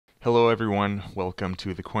Hello, everyone. Welcome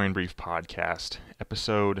to the Coin Brief Podcast,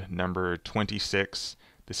 episode number 26.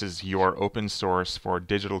 This is your open source for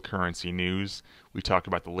digital currency news. We talk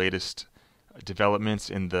about the latest developments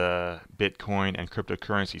in the Bitcoin and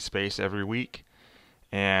cryptocurrency space every week.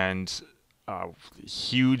 And a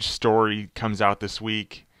huge story comes out this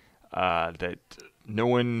week that no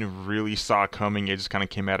one really saw coming. It just kind of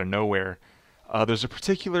came out of nowhere. There's a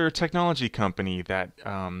particular technology company that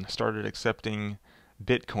started accepting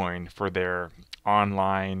Bitcoin for their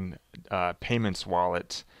online payments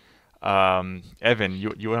wallet. Evan,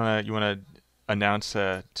 you wanna announce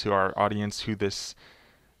to our audience who this?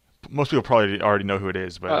 Most people probably already know who it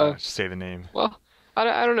is, but Uh, just say the name. well,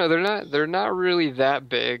 I don't know. They're not really that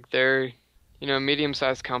big. They're, a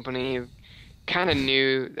medium-sized company, kind of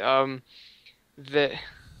new. That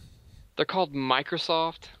they're called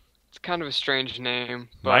Microsoft. It's kind of a strange name,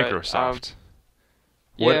 but Microsoft.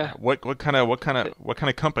 yeah. What kind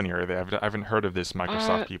of company are they? I haven't heard of this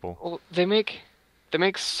Microsoft Uh, people. well, they make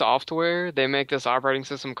software. They make this operating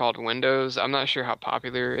system called Windows. I'm not sure how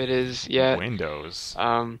popular it is yet. Windows.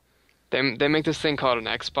 Um, they make this thing called an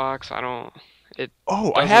Xbox. I don't. It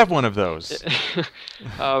Oh, I have doesn't. one of those.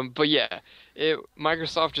 But yeah,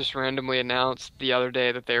 Microsoft just randomly announced the other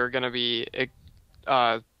day that they were going to be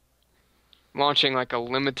uh, launching like a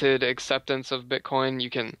limited acceptance of Bitcoin. You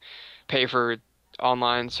can pay for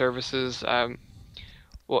online services.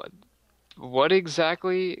 What what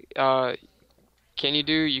exactly can you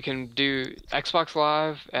do? You can do Xbox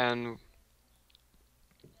Live and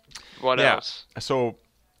what Yeah. else? So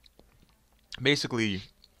basically,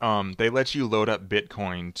 they let you load up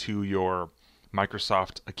Bitcoin to your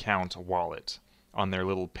Microsoft account wallet on their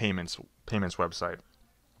little payments website.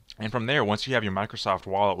 And from there, once you have your Microsoft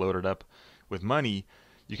wallet loaded up with money,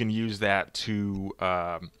 you can use that to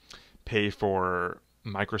pay for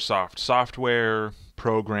Microsoft software,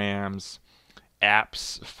 programs,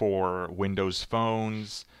 apps for Windows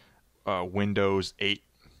phones, Windows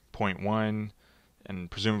 8.1,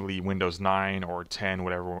 and presumably Windows 9 or 10,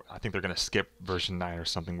 whatever. I think they're going to skip version 9 or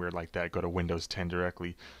something weird like that, go to Windows 10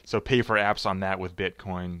 directly. So pay for apps on that with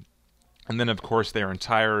Bitcoin. And then, of course, their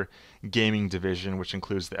entire gaming division, which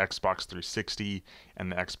includes the Xbox 360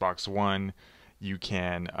 and the Xbox One. You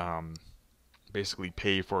can basically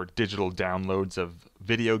pay for digital downloads of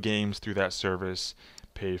video games through that service,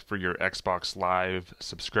 pay for your Xbox Live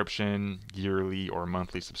subscription, yearly or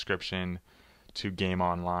monthly subscription to game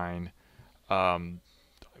online. Um,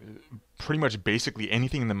 Pretty much basically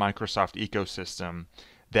anything in the Microsoft ecosystem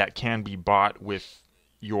that can be bought with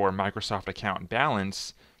your Microsoft account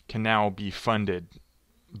balance can now be funded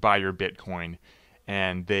by your Bitcoin.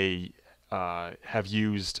 And they have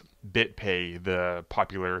used BitPay, the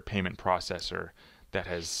popular payment processor that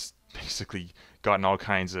has basically gotten all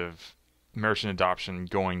kinds of merchant adoption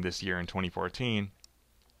going this year in 2014.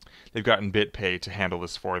 They've gotten BitPay to handle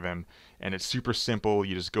this for them, and it's super simple.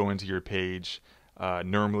 You just go into your page.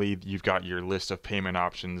 Normally, you've got your list of payment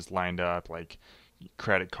options lined up, like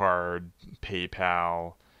credit card,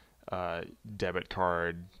 PayPal, debit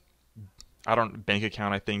card. I don't bank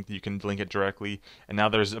account. I think you can link it directly, and now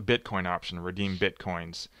there's a Bitcoin option, redeem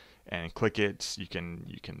Bitcoins, and click it. You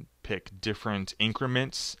can pick different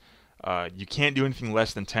increments. You can't do anything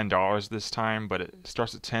less than $10 this time, but it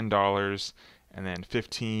starts at $10 and then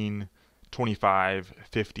 15, 25,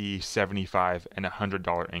 50, 75, and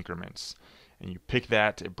 $100 increments. And you pick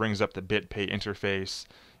that, it brings up the BitPay interface.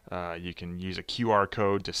 You can use a QR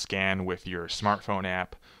code to scan with your smartphone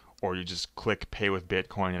app, or you just click Pay with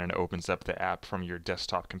Bitcoin and it opens up the app from your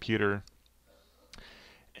desktop computer.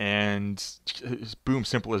 And boom,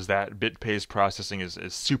 simple as that. BitPay's processing is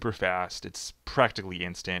super fast. It's practically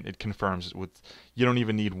instant. It confirms with you don't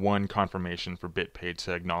even need one confirmation for BitPay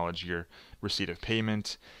to acknowledge your receipt of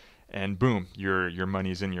payment. And boom, your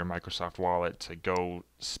money's in your Microsoft wallet to go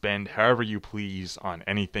spend however you please on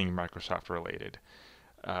anything Microsoft related.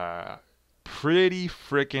 Uh, Pretty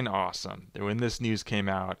freaking awesome. When this news came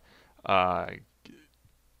out, uh,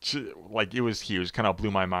 like it was huge, kind of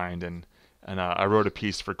blew my mind, and I wrote a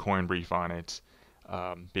piece for Coin Brief on it,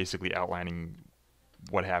 basically outlining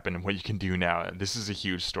what happened and what you can do now. This is a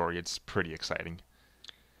huge story. It's pretty exciting.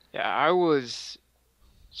 Yeah, I was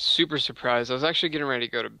super surprised. I was actually getting ready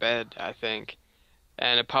to go to bed, I think,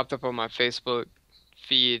 and it popped up on my Facebook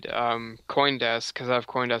feed, CoinDesk, because I have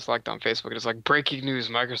CoinDesk liked on Facebook. It's like breaking news: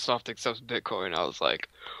 Microsoft accepts Bitcoin. I was like,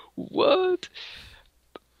 what?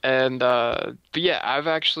 And but yeah, I've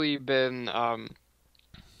actually been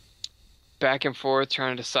back and forth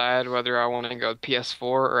trying to decide whether I want to go PS4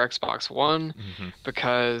 or Xbox One Hmm.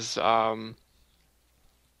 because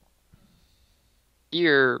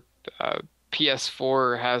here, uh,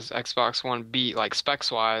 PS4 has Xbox One beat like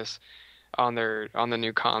specs wise on the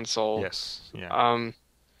new console. Yes. Yeah. Um,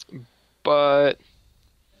 but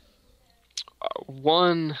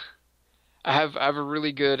one I have a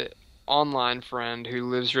really good online friend who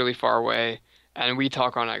lives really far away, and we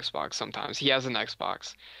talk on Xbox sometimes. He has an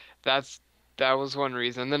Xbox. That's that was one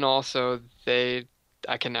reason. Then also they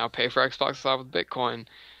I can now pay for Xbox Live with Bitcoin.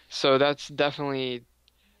 So that's definitely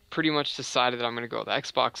pretty much decided that I'm gonna go with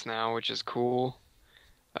Xbox now, which is cool.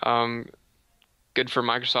 Um, Good for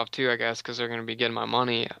Microsoft too, I guess, because they're gonna be getting my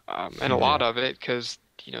money, and a lot Yeah. of it, because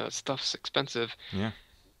that stuff's expensive. Yeah.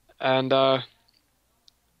 And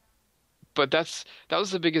but that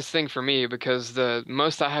was the biggest thing for me because the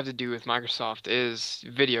most I have to do with Microsoft is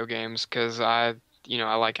video games because I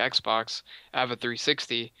like Xbox. I have a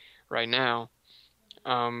 360 right now.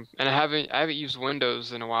 And I haven't used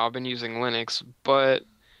Windows in a while. I've been using Linux, but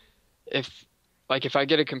if if I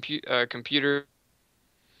get a computer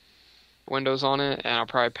Windows on it, and I'll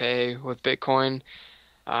probably pay with Bitcoin,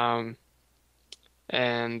 um,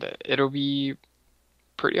 and it'll be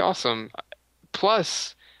pretty awesome.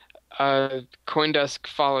 Plus, CoinDesk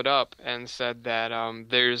followed up and said that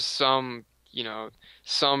there's some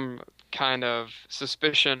kind of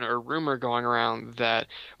suspicion or rumor going around that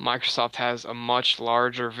Microsoft has a much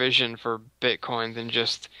larger vision for Bitcoin than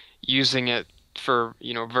just using it for,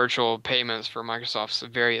 virtual payments for Microsoft's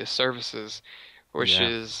various services, which Yeah.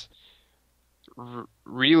 is r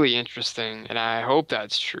really interesting, and I hope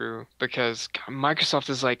that's true because God, Microsoft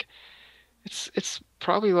is like it's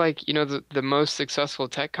probably like, the most successful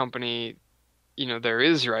tech company there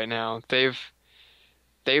is right now. They've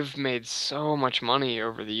made so much money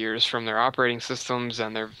over the years from their operating systems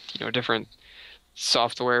and their different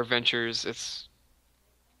software ventures. It's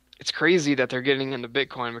crazy that they're getting into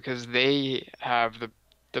Bitcoin because they have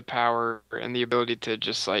the power and the ability to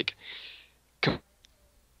just like control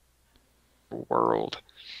the world.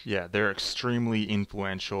 Yeah. They're extremely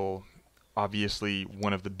influential. Obviously,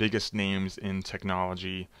 one of the biggest names in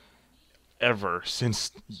technology ever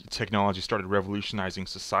since technology started revolutionizing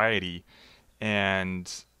society. And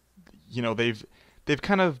they've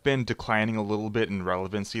kind of been declining a little bit in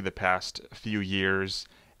relevancy the past few years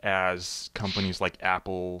as companies like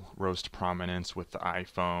Apple rose to prominence with the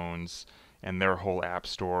iPhones and their whole app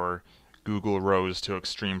store. Google rose to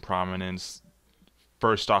extreme prominence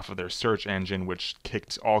first off of their search engine, which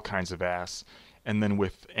kicked all kinds of ass, and then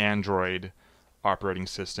with Android operating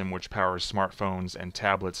system, which powers smartphones and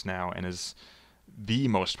tablets now and is the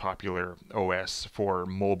most popular OS for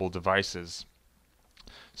mobile devices.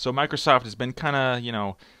 So Microsoft has been kind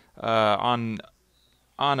of,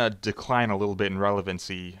 on a decline a little bit in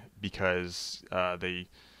relevancy because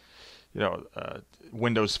you know, uh,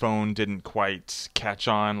 Windows Phone didn't quite catch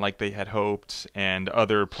on like they had hoped, and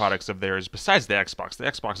other products of theirs besides the Xbox. The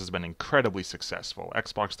Xbox has been incredibly successful.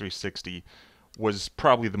 Xbox 360 was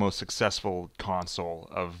probably the most successful console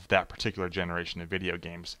of that particular generation of video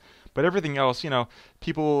games. But everything else,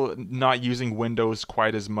 people not using Windows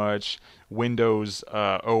quite as much. Windows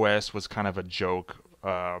OS was kind of a joke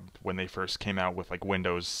when they first came out with like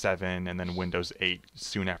Windows 7 and then Windows 8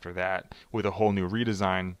 soon after that with a whole new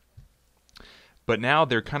redesign. But now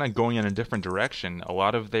they're kind of going in a different direction. A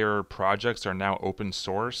lot of their projects are now open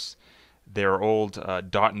source. Their old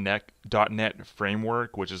 .NET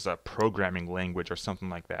framework, which is a programming language or something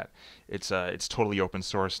like that, it's totally open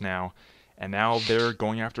source now, and now they're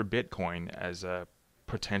going after Bitcoin as a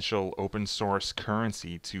potential open source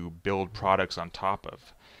currency to build products on top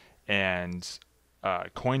of. And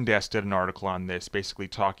CoinDesk did an article on this, basically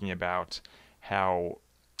talking about how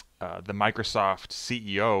the Microsoft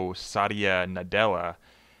CEO Satya Nadella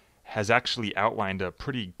has actually outlined a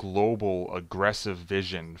pretty global, aggressive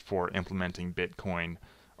vision for implementing Bitcoin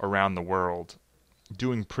around the world,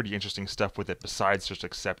 doing pretty interesting stuff with it besides just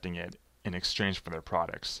accepting it in exchange for their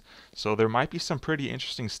products. So there might be some pretty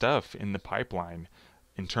interesting stuff in the pipeline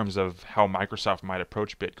in terms of how Microsoft might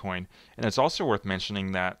approach Bitcoin. And it's also worth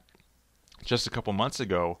mentioning that just a couple months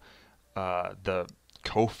ago, the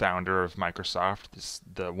co-founder of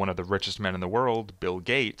Microsoft, one of the richest men in the world, Bill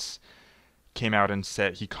Gates, came out and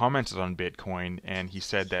said he commented on Bitcoin and he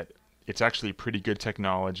said that it's actually pretty good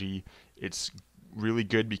technology. It's really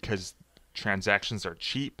good because transactions are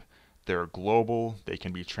cheap, they're global, they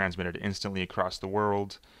can be transmitted instantly across the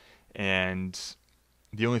world, and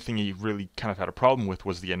the only thing he really kind of had a problem with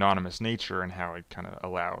was the anonymous nature and how it kind of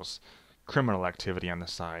allows criminal activity on the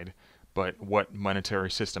side. But what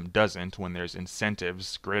monetary system doesn't, when there's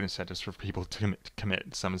incentives, great incentives for people to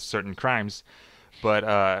commit some certain crimes,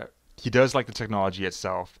 but he does like the technology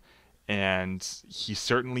itself, And he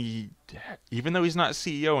certainly, even though he's not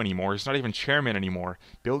CEO anymore, he's not even chairman anymore,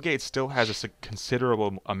 Bill Gates still has a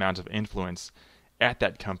considerable amount of influence at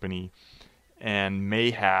that company and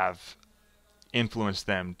may have influenced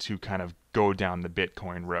them to kind of go down the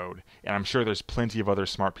Bitcoin road. And I'm sure there's plenty of other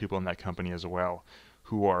smart people in that company as well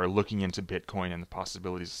who are looking into Bitcoin and the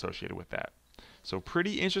possibilities associated with that. So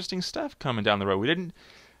pretty interesting stuff coming down the road.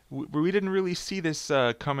 We didn't really see this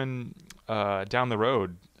coming down the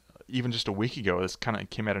road even just a week ago. This kind of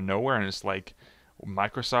came out of nowhere, and it's like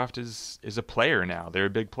Microsoft is a player now. They're a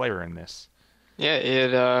big player in this. Yeah,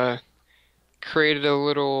 it created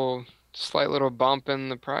a slight little bump in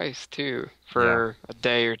the price too Yeah. for a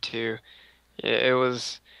day or two. It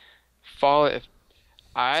was fall.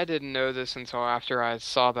 I didn't know this until after I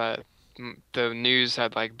saw that the news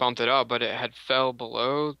had like bumped it up, but it had fell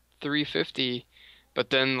below 350. But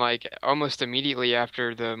then like almost immediately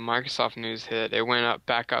after the Microsoft news hit, it went up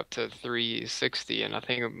back up to 360, and I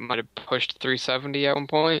think it might have pushed 370 at one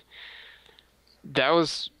point. That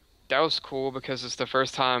was that was cool because it's the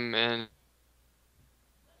first time and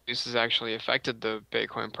news has actually affected the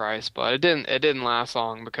Bitcoin price, but it didn't last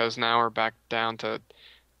long because now we're back down to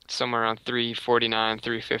somewhere around 349,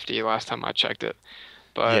 350 last time I checked it.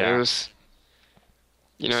 But it Yeah. was,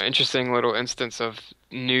 interesting little instance of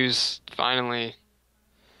news finally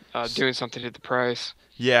doing something to the price.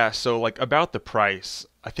 Yeah, so like about the price,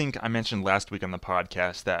 I think I mentioned last week on the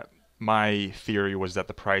podcast that my theory was that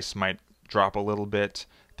the price might drop a little bit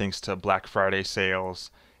thanks to Black Friday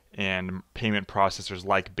sales and payment processors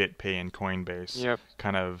like BitPay and Coinbase Yep.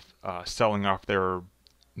 kind of selling off their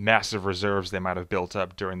massive reserves they might have built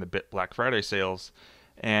up during the Black Friday sales.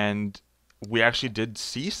 And we actually did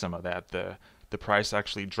see some of that. The price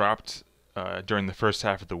actually dropped during the first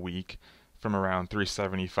half of the week from around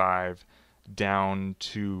 375 down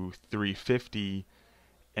to 350,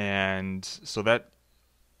 and so that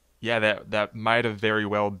yeah, that might have very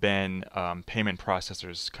well been payment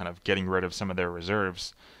processors kind of getting rid of some of their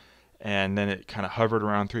reserves, and then it kind of hovered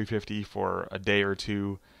around 350 for a day or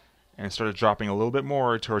two, and it started dropping a little bit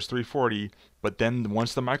more towards 340. But then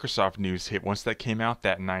once the Microsoft news hit, once that came out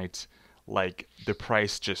that night, like the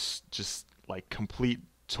price just like complete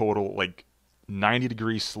total like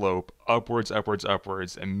 90-degree slope upwards, upwards,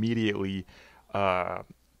 upwards, immediately uh,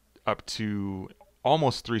 up to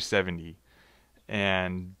almost 370.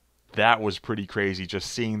 And that was pretty crazy just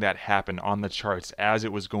seeing that happen on the charts as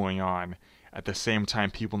it was going on. At the same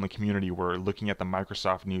time, people in the community were looking at the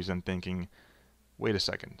Microsoft news and thinking, wait a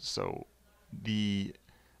second, so the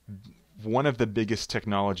one of the biggest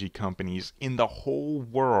technology companies in the whole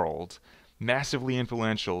world, massively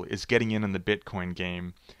influential, is getting in the Bitcoin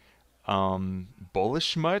game.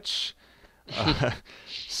 Bullish much? Uh,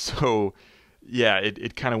 so yeah,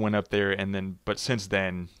 it kind of went up there, and then but since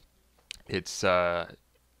then it's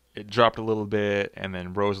it dropped a little bit and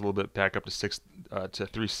then rose a little bit back up to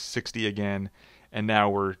 360 again, and now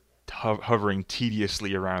we're hovering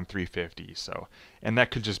tediously around 350. So, and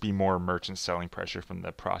that could just be more merchant selling pressure from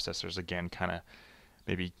the processors again, kind of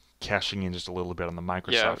maybe cashing in just a little bit on the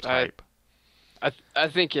Yeah, Microsoft I hype. I I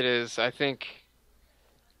think it is. I think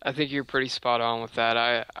you're pretty spot on with that.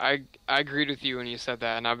 I agreed with you when you said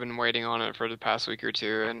that, and I've been waiting on it for the past week or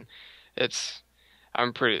two, and it's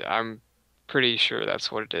I'm pretty sure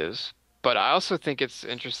that's what it is. But I also think it's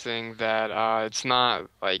interesting that it's not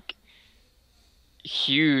like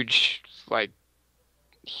huge, like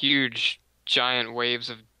huge giant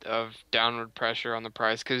waves of downward pressure on the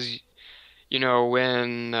price because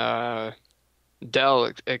when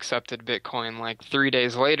Dell accepted Bitcoin like 3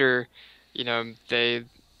 days later, they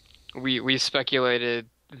we speculated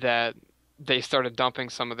that they started dumping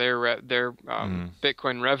some of their Mm,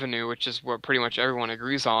 Bitcoin revenue, which is what pretty much everyone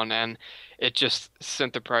agrees on, and it just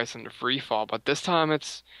sent the price into free fall. But this time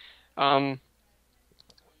um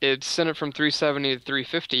it sent it from 370 to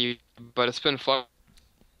 350, but it's been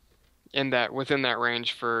in that within that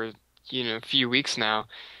range for a few weeks now.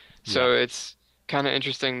 yeah. So it's kind of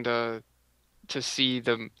interesting to see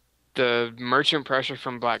the merchant pressure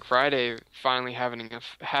from Black Friday finally having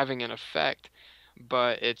an effect,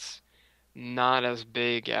 but it's not as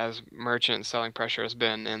big as merchant selling pressure has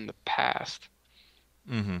been in the past.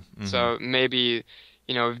 Mhm. Mhm. So maybe,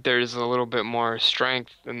 there's a little bit more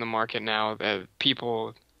strength in the market now that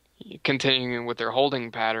people continuing with their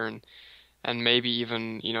holding pattern and maybe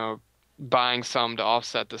even, buying some to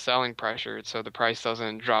offset the selling pressure so the price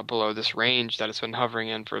doesn't drop below this range that it's been hovering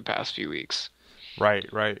in for the past few weeks. Right,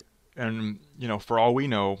 right. And for all we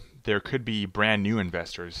know, there could be brand new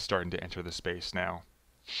investors starting to enter the space now,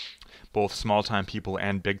 both small time people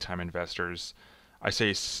and big time investors. I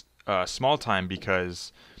say small time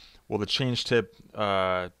because Well, the change tip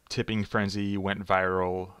tipping frenzy went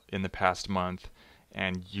viral in the past month,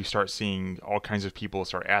 and you start seeing all kinds of people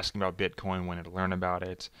start asking about Bitcoin, wanting to learn about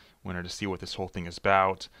it, wanting to see what this whole thing is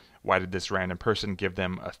about. Why did this random person give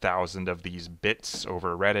them 1,000 of these bits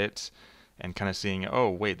over Reddit? And kind of seeing, oh,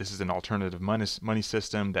 wait, this is an alternative money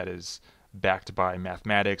system that is backed by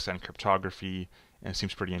mathematics and cryptography, and it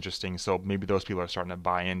seems pretty interesting. So maybe those people are starting to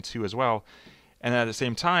buy in too as well. And at the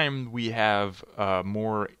same time, we have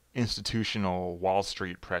more institutional Wall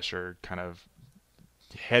Street pressure kind of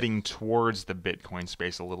heading towards the Bitcoin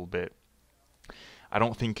space a little bit. I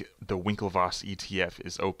don't think the Winklevoss ETF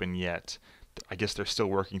is open yet. I guess they're still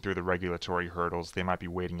working through the regulatory hurdles. They might be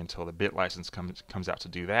waiting until the Bit license comes out to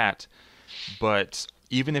do that. But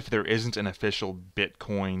even if there isn't an official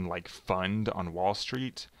Bitcoin like fund on Wall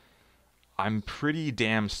Street, I'm pretty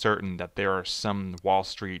damn certain that there are some Wall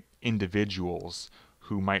Street individuals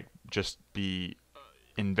who might just be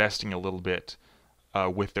investing a little bit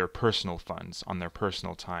with their personal funds on their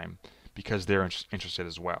personal time because they're interested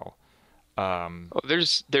as well. Um, Well,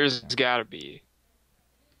 there's got to be.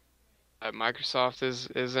 Microsoft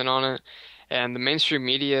is in on it, and the mainstream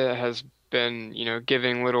media has been,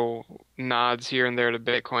 giving little nods here and there to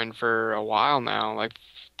Bitcoin for a while now, like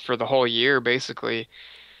for the whole year basically.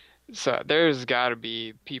 So there's got to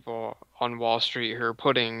be people on Wall Street who are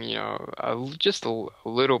putting, just a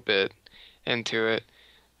little bit into it.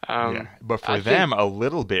 yeah, Um, but I for think, them, a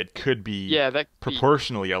little bit could be yeah, that could be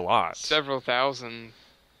proportionally a lot. several thousand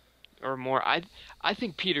or more. I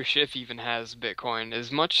think Peter Schiff even has Bitcoin.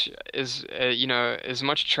 As much as as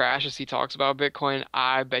much trash as he talks about Bitcoin,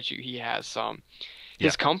 I bet you he has some. Yeah,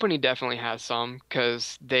 His company definitely has some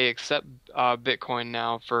because they accept Bitcoin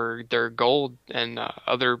now for their gold and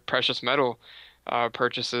other precious metal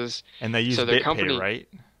purchases. and they use So their BitPay, company, right?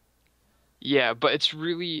 yeah, but it's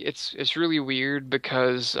really weird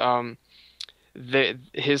because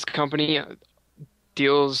his company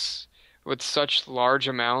deals with such large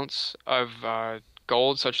amounts of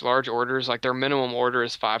gold, such large orders. Like their minimum order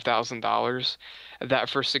is $5,000. That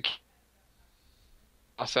for security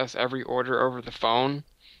process every order over the phone.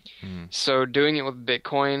 Hmm. So doing it with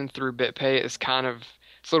Bitcoin through BitPay is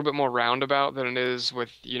it's a little bit more roundabout than it is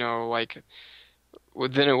with, like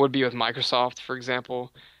than it would be with Microsoft, for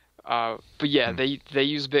example. But yeah, Hmm. they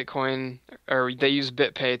use Bitcoin or they use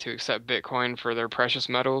BitPay to accept Bitcoin for their precious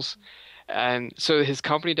metals. And so his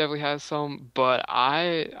company definitely has some, but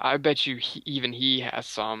I bet you even he has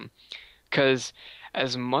some. Because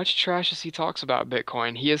as much trash as he talks about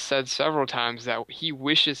Bitcoin, he has said several times that he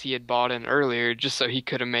wishes he had bought in earlier just so he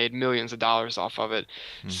could have made millions of dollars off of it.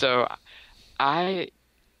 Hmm. So I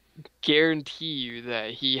guarantee you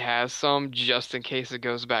that he has some just in case it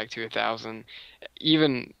goes back to 1,000.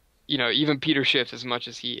 Even, even Peter Schiff, as much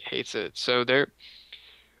as he hates it. So there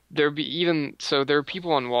are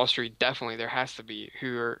people on Wall Street, definitely there has to be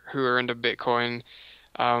who are into Bitcoin.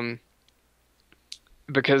 Um,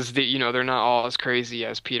 because they're not all as crazy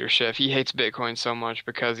as Peter Schiff. He hates Bitcoin so much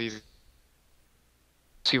because he's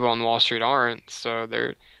people on Wall Street aren't. So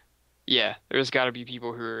yeah, there's got to be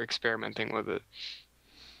people who are experimenting with it.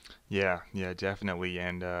 Yeah, yeah, definitely.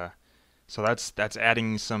 And so that's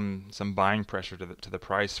adding some buying pressure to the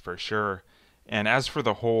price for sure. And as for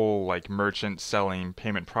the whole like merchant selling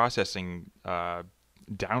payment processing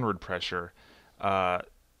downward pressure, uh,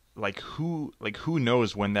 who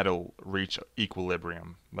knows when that'll reach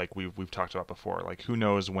equilibrium? Like we've talked about before. Like who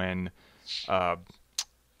knows when uh,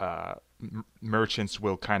 merchants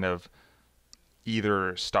will kind of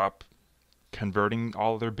either stop converting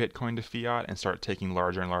all of their Bitcoin to fiat and start taking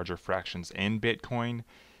larger and larger fractions in Bitcoin?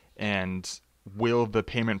 And will the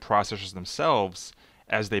payment processors themselves,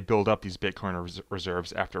 as they build up these Bitcoin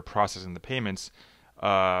reserves after processing the payments,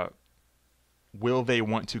 uh, will they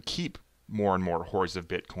want to keep more and more hordes of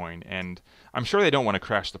Bitcoin? And I'm sure they don't want to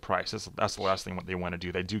crash the price. That's the last thing what they want to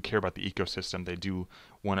do. They do care about the ecosystem. They do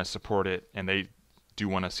want to support it, and they do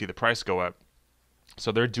want to see the price go up.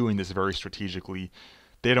 So they're doing this very strategically.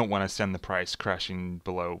 They don't want to send the price crashing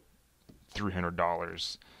below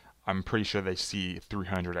 $300. I'm pretty sure they see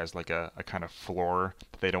 300 as like a kind of floor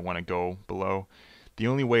that they don't want to go below. The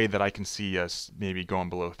only way that I can see us maybe going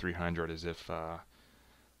below 300 is if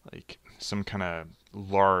like some kind of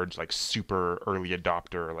large, like super early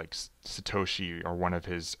adopter, like Satoshi or one of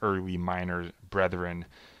his early miner brethren,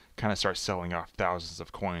 kind of starts selling off thousands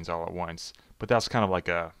of coins all at once. But that's kind of like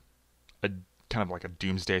a kind of like a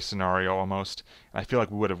doomsday scenario almost. And I feel like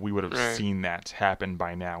we would have Right. seen that happen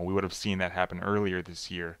by now. We would have seen that happen earlier this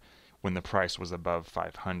year when the price was above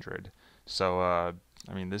 500. So I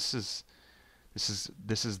mean, this is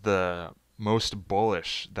the most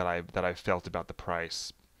bullish that I've felt about the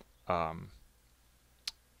price um,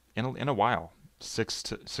 in a while,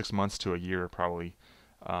 6 months to a year probably.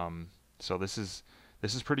 Um, so this is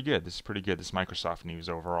pretty good. This is pretty good. This Microsoft news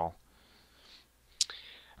overall.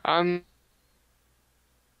 I'm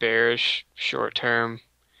bearish short term.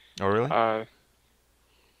 Oh really? Uh,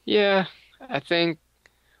 yeah, I think.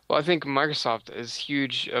 Well, I think Microsoft, as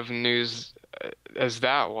huge of news as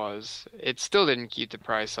that was, it still didn't keep the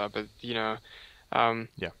price up. Um,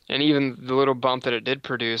 Yeah. and even the little bump that it did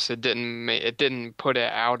produce, it didn't put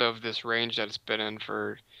it out of this range that it's been in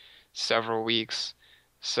for several weeks.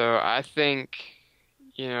 So I think,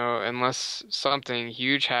 unless something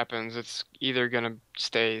huge happens, it's either gonna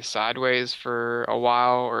stay sideways for a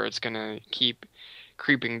while or it's gonna keep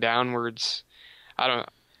creeping downwards. I don't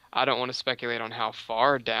I don't want to speculate on how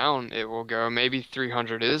far down it will go. Maybe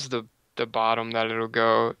 300 is the bottom that it'll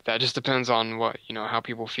go. That just depends on how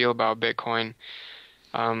people feel about Bitcoin.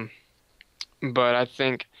 Um, but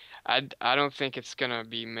I don't think it's gonna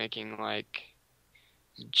be making like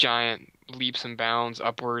giant leaps and bounds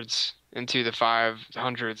upwards into the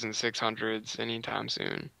 500s and 600s anytime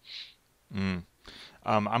soon. Mm.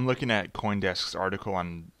 I'm looking at CoinDesk's article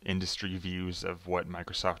on industry views of what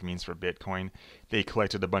Microsoft means for Bitcoin. They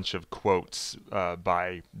collected a bunch of quotes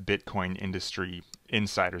by Bitcoin industry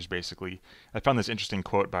insiders, basically. I found this interesting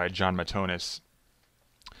quote by John Matonis,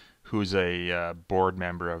 who's a board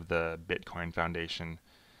member of the Bitcoin Foundation,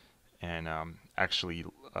 and actually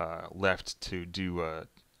left to do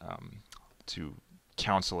to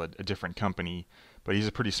counsel a different company. But he's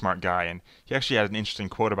a pretty smart guy, and he actually had an interesting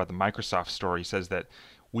quote about the Microsoft story. He says that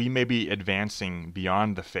we may be advancing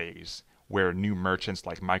beyond the phase where new merchants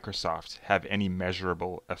like Microsoft have any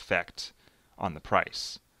measurable effect on the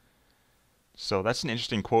price. So that's an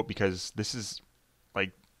interesting quote because this is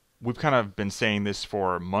like we've kind of been saying this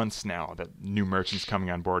for months now that new merchants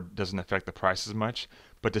coming on board doesn't affect the price as much.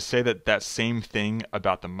 But to say that that same thing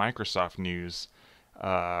about the Microsoft news,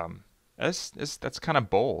 that's kind of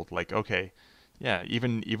bold. Like, okay, yeah,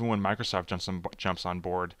 even when Microsoft jumps on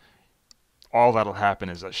board, all that'll happen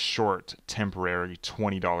is a short, temporary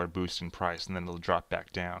 $20 boost in price, and then it'll drop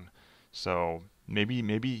back down. So maybe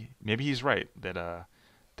he's right that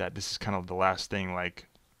that this is kind of the last thing. Like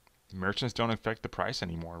merchants don't affect the price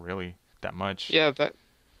anymore, really, that much. Yeah,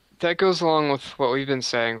 that goes along with what we've been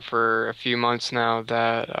saying for a few months now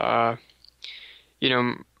that you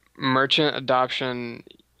know, merchant adoption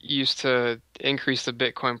used to increase the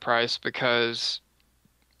Bitcoin price because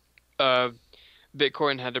uh,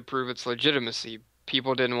 Bitcoin had to prove its legitimacy.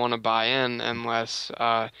 People didn't want to buy in unless,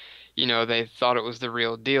 they thought it was the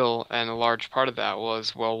real deal, and a large part of that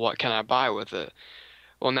was, well, what can I buy with it?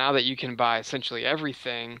 Well, now that you can buy essentially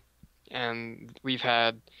everything, and we've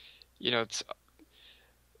had, it's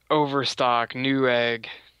Overstock, Newegg,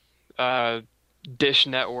 uh, Dish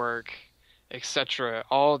Network, etc.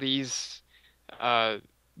 All these uh,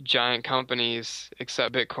 giant companies,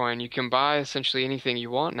 except Bitcoin, you can buy essentially anything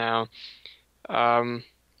you want now. Um,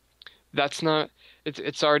 that's not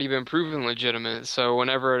it's already been proven legitimate. So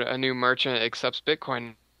whenever a new merchant accepts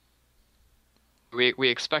Bitcoin, we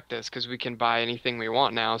expect this because we can buy anything we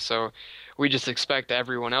want now. So we just expect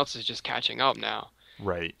everyone else is just catching up now.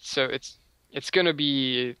 Right. So it's going to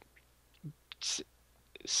be s-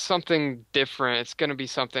 something different. It's going to be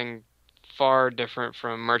something far different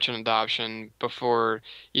from merchant adoption before,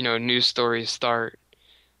 news stories start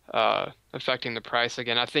affecting the price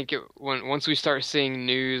again. I think once we start seeing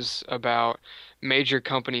news about major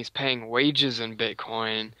companies paying wages in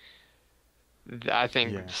Bitcoin, I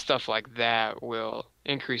think Yeah. stuff like that will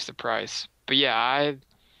increase the price. But yeah,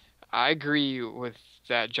 I agree with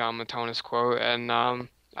that John Matonis quote, and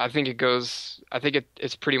I think it goes. I think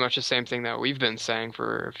it's pretty much the same thing that we've been saying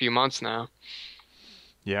for a few months now.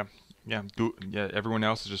 Yeah. Yeah. Yeah. Everyone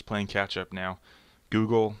else is just playing catch up now.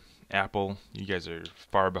 Google, Apple, you guys are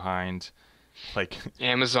far behind. Like,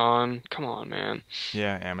 Amazon, come on, man.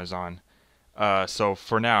 yeah, Amazon. So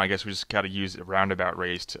for now, I guess we just got to use roundabout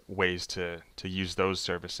ways to use those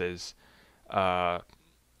services. Uh,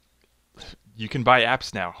 you can buy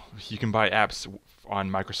apps now. You can buy apps on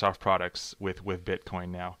Microsoft products with Bitcoin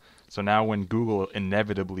now. So now when Google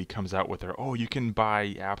inevitably comes out with their, oh, you can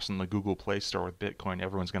buy apps in the Google Play Store with Bitcoin,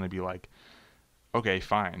 everyone's going to be like, okay,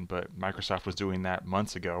 fine. But Microsoft was doing that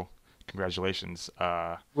months ago. Congratulations.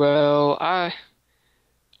 Well, I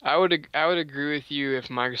would agree with you if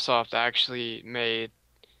Microsoft actually made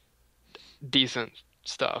decent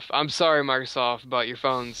stuff. I'm sorry, Microsoft, but your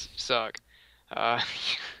phones suck. Uh,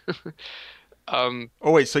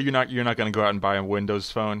 Oh wait, so you're not going to go out and buy a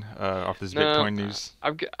Windows phone off this No, Bitcoin news?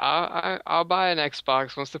 I'll buy an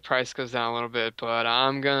Xbox once the price goes down a little bit, but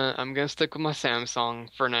I'm gonna stick with my Samsung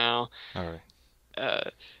for now. All right. Uh,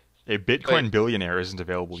 A but Bitcoin billionaire isn't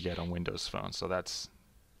available yet on Windows Phone, so that's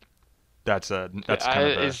kind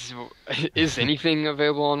of a is anything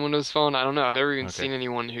available on Windows Phone? I don't know. I've never even okay. seen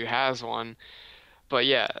anyone who has one. But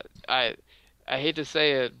yeah, I I hate to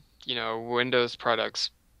say it, Windows products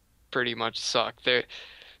pretty much suck.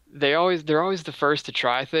 They're always the first to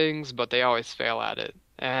try things, but they always fail at it.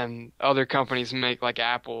 And other companies make like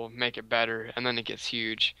Apple make it better, and then it gets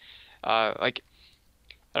huge. Like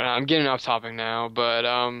I don't know, I'm getting off topic now, but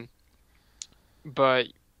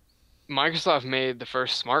Microsoft made the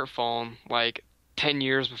first smartphone like 10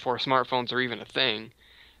 years before smartphones were even a thing,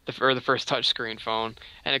 or the first touchscreen phone,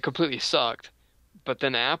 and it completely sucked. But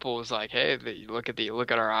then Apple was like, "Hey, look at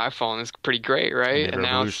our iPhone. It's pretty great, And right?" they And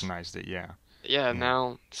now it's revolutionized it, yeah. yeah, Yeah.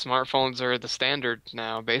 now smartphones are the standard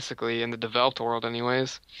now, basically in the developed world,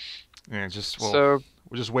 anyways. Yeah, just well, So,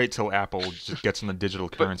 we'll just wait till Apple just gets on the digital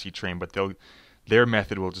but currency train, but their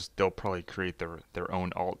method they'll probably create their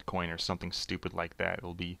own altcoin or something stupid like that.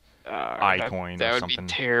 It'll be that iCoin or that would be something.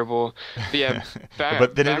 terrible. But yeah, back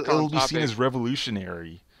But then back on it'll be seen topic. as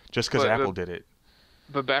revolutionary just because But Apple but did it.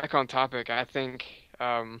 but back on topic. I think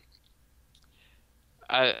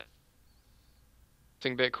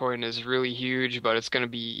Bitcoin is really huge, but it's going to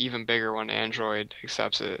be even bigger when Android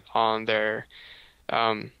accepts it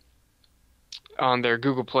um on their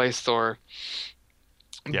Google Play Store.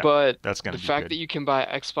 Yeah, But that's gonna the be fact good. that you can buy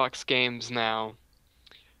Xbox games now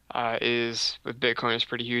is with Bitcoin is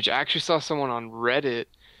pretty huge. I actually saw someone on Reddit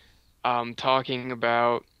talking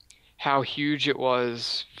about how huge it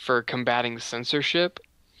was for combating censorship,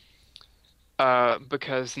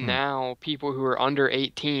 because Hmm. now people who are under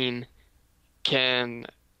 18 can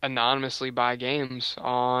anonymously buy games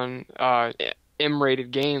on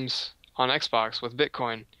M-rated games on Xbox with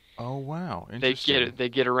Bitcoin. Oh wow, They get interesting. it. They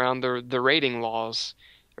get around the rating laws,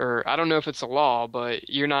 or I don't know if it's a law, but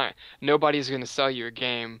nobody's going to sell you a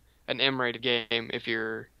game, an M-rated game, if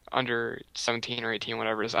you're under 17 or 18,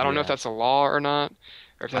 whatever it is. I don't know if Yeah, that's a law or not,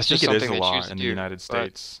 or if I that's think just it is something a they law choose to in the do. United But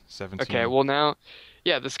States. okay, 17. well now,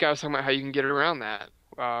 yeah, this guy was talking about how you can get around that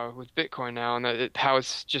with Bitcoin now, and how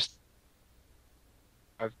it's just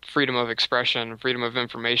freedom of expression, freedom of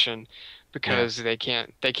information, Yeah, because they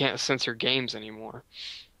can't censor games anymore,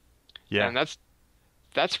 yeah. and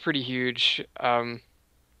that's pretty huge.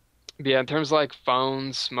 But yeah, in terms of like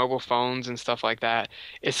phones, mobile phones, and stuff like that,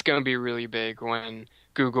 it's gonna be really big when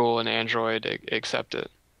Google and Android accept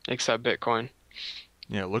Bitcoin.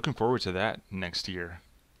 Yeah, looking forward to that next year.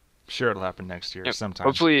 Sure, it'll happen next year Yep. sometime.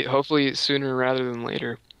 Hopefully sooner rather than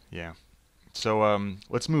later. Yeah. So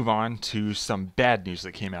let's move on to some bad news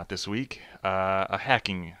that came out this week. A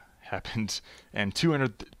hacking happened, and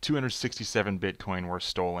 267 Bitcoin were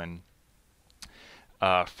stolen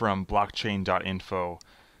from Blockchain.info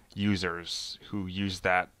users who use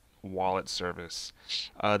that wallet service.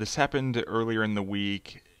 This happened earlier in the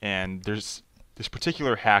week, and there's this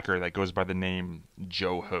particular hacker that goes by the name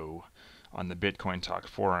Joho on the Bitcoin Talk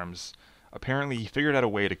forums. Apparently, he figured out a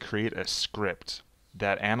way to create a script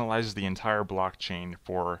that analyzes the entire blockchain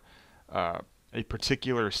for uh, a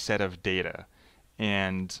particular set of data,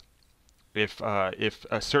 and if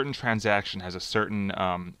a certain transaction has a certain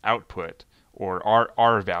output or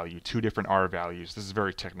R value, two different R values. This is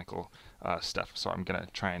very technical stuff, so I'm gonna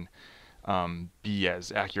try and be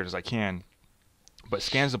as accurate as I can. But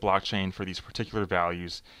scans the blockchain for these particular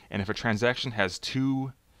values, and if a transaction has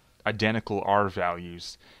two identical R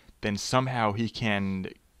values, then somehow he can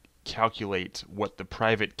calculate what the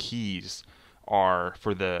private keys are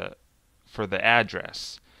for the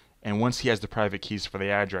address. And once he has the private keys for the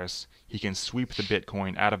address, he can sweep the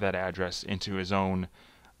Bitcoin out of that address into his own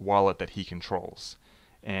wallet that he controls.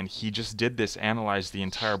 And he just did this, analyzed the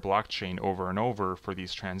entire blockchain over and over for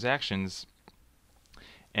these transactions.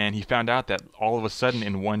 And he found out that all of a sudden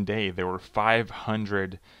in one day there were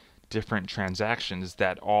 500 different transactions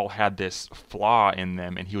that all had this flaw in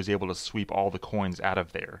them, and he was able to sweep all the coins out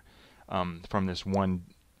of there from this one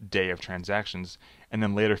day of transactions. And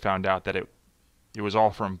then later found out that it was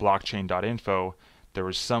all from Blockchain.info. There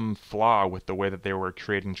was some flaw with the way that they were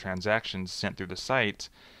creating transactions sent through the site,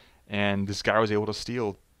 and this guy was able to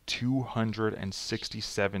steal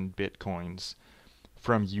 267 bitcoins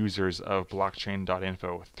from users of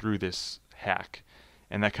Blockchain.info through this hack.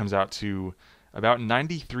 And that comes out to about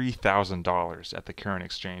 $93,000 at the current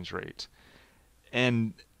exchange rate.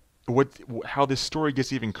 And how this story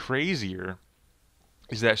gets even crazier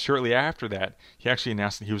is that shortly after that, he actually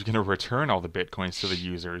announced that he was going to return all the bitcoins to the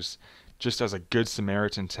users just as a good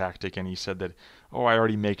Samaritan tactic, and he said that, oh, I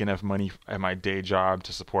already make enough money at my day job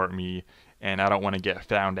to support me, and I don't want to get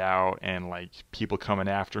found out and like people coming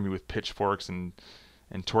after me with pitchforks and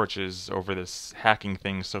torches over this hacking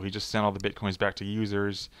thing. So he just sent all the bitcoins back to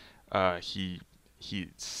users. He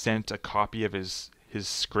sent a copy of his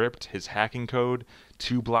script, his hacking code,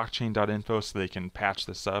 to Blockchain.info so they can patch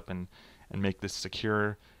this up and make this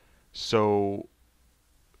secure. So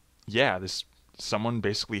yeah, this someone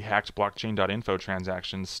basically hacked Blockchain.info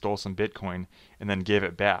transactions, stole some Bitcoin, and then gave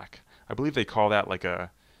it back. I believe they call that like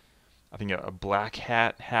I think a black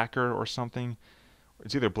hat hacker or something.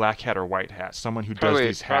 It's either black hat or white hat. Someone who does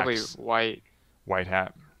these Probably hacks. white. White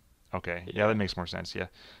hat. Okay, yeah, that Yeah. makes more sense. Yeah,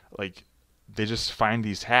 like they just find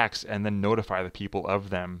these hacks and then notify the people of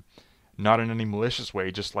them, not in any malicious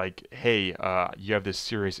way. Just like, hey, you have this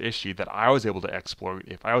serious issue that I was able to exploit.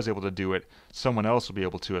 If I was able to do it, someone else will be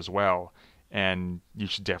able to as well, and you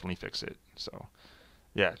should definitely fix it. So,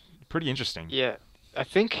 yeah, pretty interesting. Yeah. I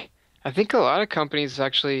think I think a lot of companies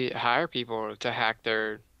actually hire people to hack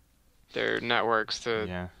their networks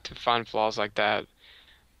Yeah. to find flaws like that.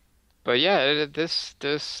 But yeah, this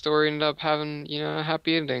story ended up having, a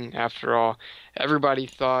happy ending after all. Everybody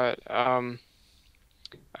thought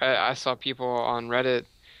I saw people on Reddit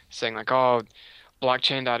saying like, "Oh,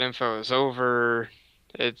 blockchain.info is over.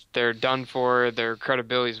 They're done for. Their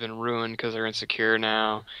credibility's been ruined because they're insecure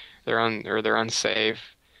now. They're unsafe."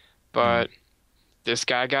 Hmm. But this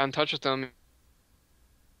guy got in touch with them,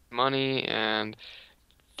 money, and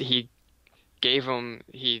he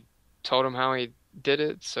he told them how he did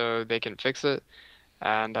it so they can fix it.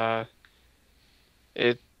 And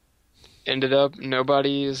it ended up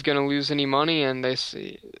nobody is going to lose any money, and they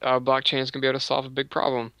see blockchain is going to be able to solve a big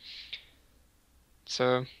problem.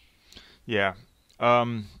 So, Yeah.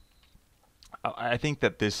 Um, I think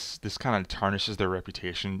that this kind of tarnishes their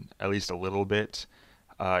reputation at least a little bit.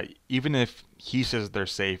 Even if he says they're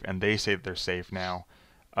safe and they say that they're safe now,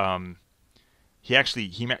 um, he actually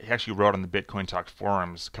wrote on the Bitcoin Talk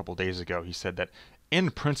forums a couple days ago. He said that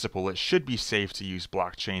in principle it should be safe to use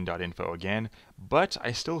blockchain.info again, but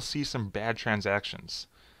I still see some bad transactions.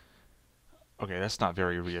 Okay, that's not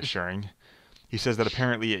very reassuring. He says that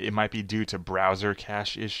apparently it might be due to browser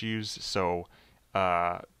cache issues. So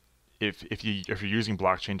uh, if you're using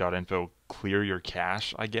blockchain.info, clear your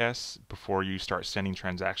cache, I guess, before you start sending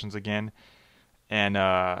transactions again. And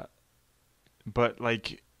but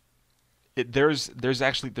like there's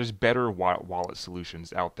better wallet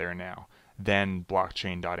solutions out there now than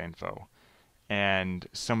blockchain.info. And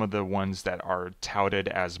some of the ones that are touted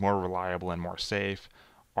as more reliable and more safe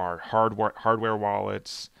are hardware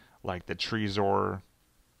wallets like the Trezor,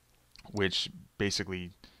 which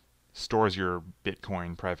basically stores your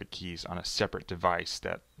Bitcoin private keys on a separate device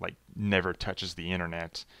that like never touches the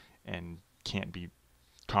internet and can't be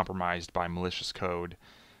compromised by malicious code.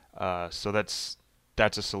 So that's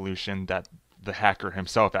a solution that the hacker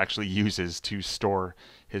himself actually uses to store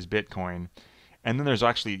his Bitcoin. And then there's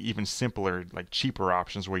actually even simpler, like cheaper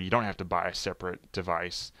options where you don't have to buy a separate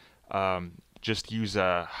device. Just use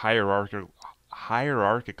a hierarchical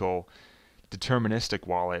deterministic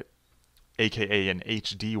wallet, aka an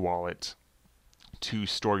HD wallet, to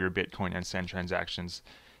store your Bitcoin and send transactions.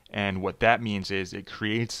 And what that means is it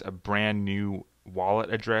creates a brand new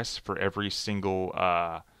wallet address for every single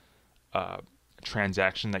uh,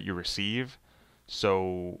 transaction that you receive.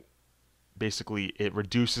 So basically, it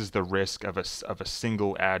reduces the risk of a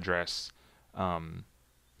single address um,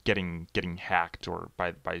 getting hacked or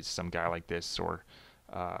by some guy like this or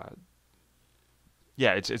uh,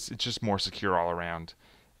 yeah, it's just more secure all around.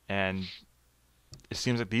 And it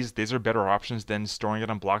seems like these are better options than storing it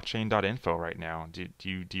on blockchain.info right now. Do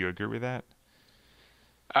you agree with that?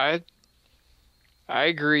 I I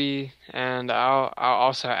agree, and I'll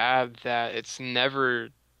also add that it's never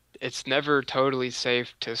totally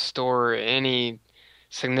safe to store any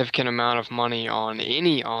significant amount of money on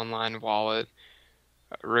any online wallet,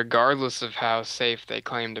 regardless of how safe they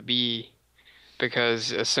claim to be,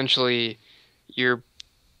 because essentially you're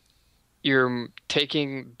you're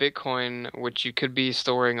taking Bitcoin, which you could be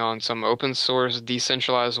storing on some open source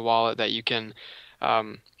decentralized wallet that you can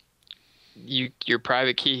um, your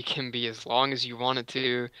private key can be as long as you want it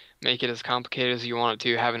to, make it as complicated as you want it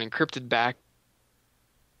to, have an encrypted back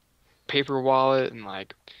paper wallet and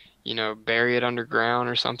like, bury it underground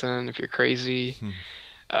or something if you're crazy.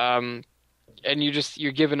 Um, and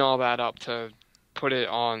you're giving all that up to put it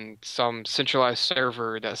on some centralized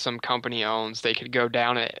server that some company owns. They could go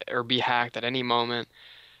down it or be hacked at any moment.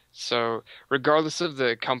 So regardless of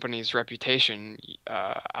the company's reputation,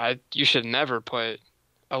 you should never put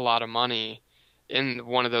a lot of money in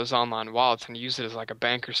one of those online wallets and use it as like a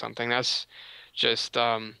bank or something. That's just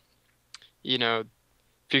you know,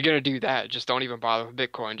 if you're gonna do that, just don't even bother with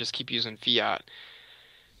Bitcoin. Just keep using fiat.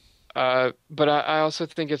 But I also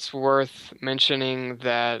think it's worth mentioning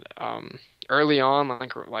that early on,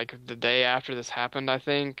 like the day after this happened, I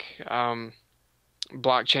think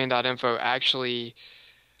Blockchain.info actually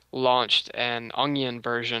launched an Onion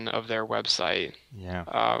version of their website,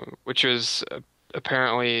 Yeah. which was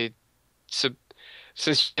apparently sub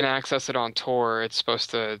since you can access it on Tor, it's supposed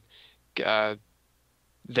to uh,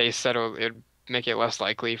 they said it'd make it less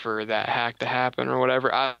likely for that hack to happen or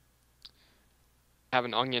whatever. I have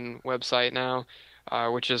an Onion website now,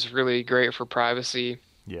 which is really great for privacy.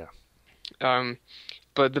 Yeah. Um,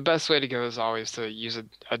 but the best way to go is always to use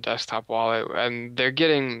a desktop wallet, and they're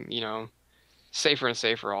getting, safer and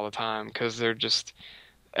safer all the time because they're just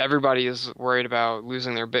everybody is worried about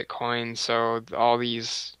losing their Bitcoin, so all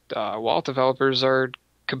these wallet developers are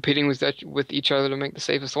competing with each other to make the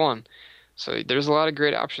safest one. So there's a lot of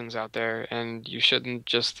great options out there, and you shouldn't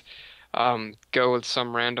just go with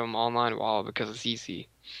some random online wallet because it's easy.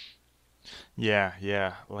 Yeah,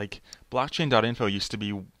 yeah. Like blockchain.info used to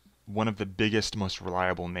be one of the biggest, most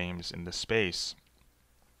reliable names in the space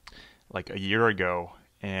like a year ago,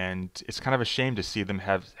 and it's kind of a shame to see them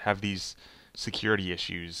have these security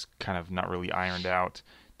issues kind of not really ironed out.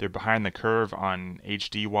 They're behind the curve on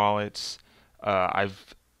HD wallets.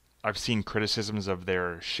 I've seen criticisms of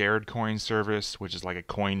their shared coin service, which is like a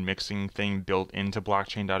coin mixing thing built into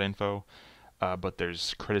blockchain.info. But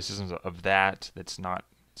there's criticisms of that. It's not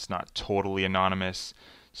totally anonymous.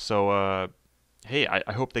 So hey,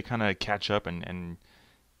 I hope they kind of catch up and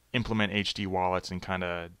implement HD wallets and kind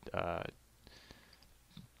of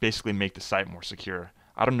basically make the site more secure.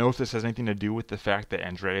 I don't know if this has anything to do with the fact that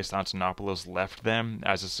Andreas Antonopoulos left them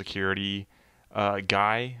as a security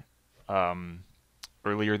guy um,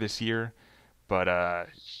 earlier this year, but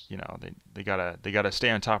they gotta stay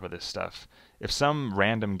on top of this stuff. If some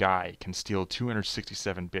random guy can steal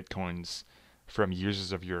 267 bitcoins from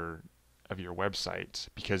users of your website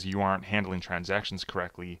because you aren't handling transactions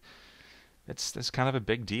correctly, that's kind of a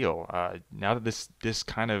big deal. Now that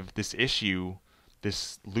this issue,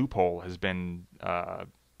 this loophole has been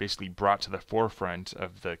basically brought to the forefront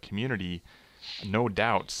of the community, no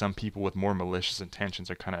doubt some people with more malicious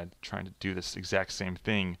intentions are kind of trying to do this exact same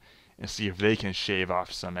thing and see if they can shave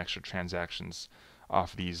off some extra transactions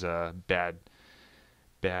off these bad,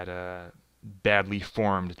 badly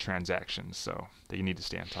formed transactions. So they need to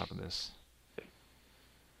stay on top of this.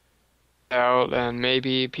 Out, and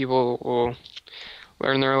maybe people will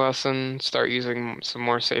learn their lesson, start using some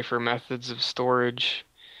more safer methods of storage.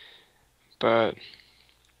 But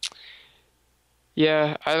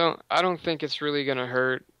yeah, I don't think it's really gonna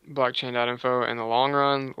hurt blockchain.info in the long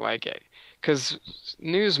run, like, because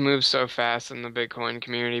news moves so fast in the Bitcoin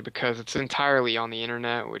community because it's entirely on the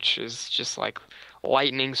internet, which is just like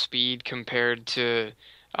lightning speed compared to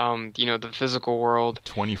the physical world.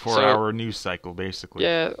 24 So hour news cycle, basically.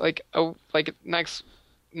 yeah, like next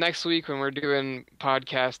week when we're doing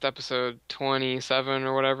podcast episode 27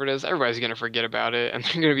 or whatever it is, everybody's gonna forget about it and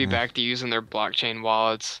they're gonna be back to using their blockchain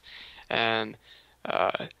wallets. And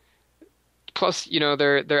uh, plus,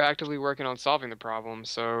 they're actively working on solving the problem,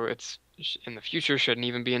 so it's in the future shouldn't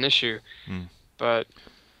even be an issue. Mm. But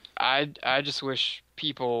I just wish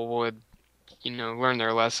people would, learn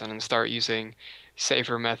their lesson and start using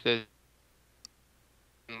safer methods.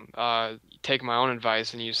 Take my own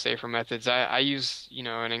advice and use safer methods. I use,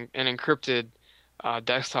 an encrypted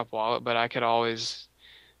desktop wallet, but I could always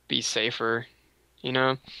be safer, you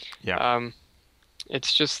know? Yeah. Um,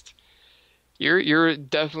 it's just you're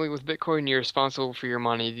definitely with Bitcoin, you're responsible for your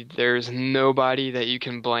money. There's nobody that you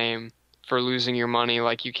can blame for losing your money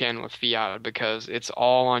like you can with fiat because it's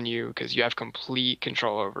all on you because you have complete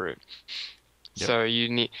control over it. Yep. So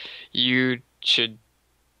you should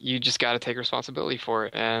you just got to take responsibility for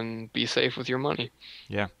it and be safe with your money.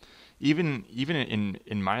 Yeah. Even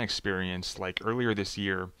in my experience, like earlier this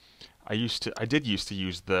year, I did used to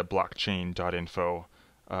use the blockchain.info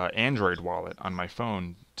Android wallet on my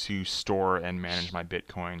phone to store and manage my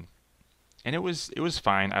Bitcoin, and it was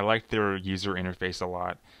fine. I liked their user interface a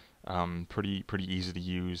lot. Pretty easy to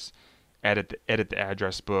use. Edit the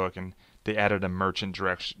address book, and they added a merchant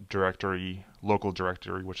directory, local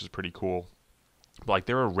directory, which is pretty cool. Like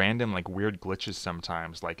there are random like weird glitches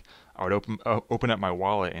sometimes. Like I would open up my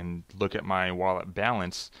wallet and look at my wallet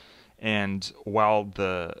balance, and while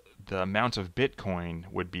the amount of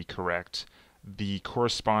Bitcoin would be correct, the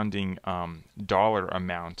corresponding dollar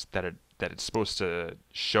amount that it's supposed to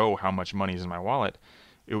show how much money is in my wallet,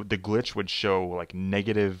 the glitch would show like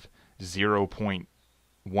negative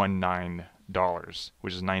 $0.19,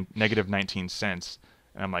 which is negative 19 cents.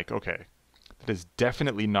 And I'm like, okay, that is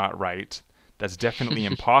definitely not right. That's definitely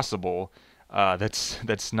impossible.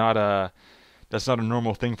 That's not a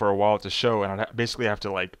normal thing for a wallet to show, and I'd basically have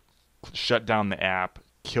to like shut down the app,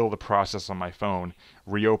 kill the process on my phone,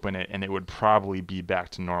 reopen it, and it would probably be back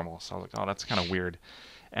to normal. So I was like, oh, that's kind of weird.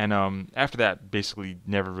 And after that, basically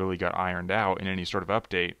never really got ironed out in any sort of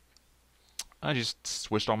update. I just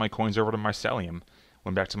switched all my coins over to Mycelium,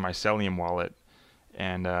 went back to Mycelium wallet,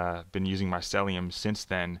 and been using Mycelium since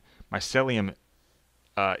then. Mycelium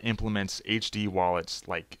implements HD wallets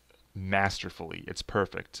like masterfully. It's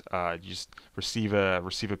perfect. You just receive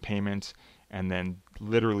a payment, and then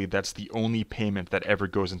literally that's the only payment that ever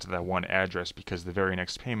goes into that one address, because the very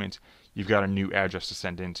next payment you've got a new address to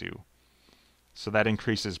send into. So that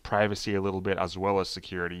increases privacy a little bit as well as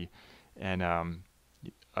security, and all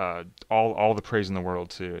the praise in the world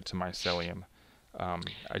to Mycelium.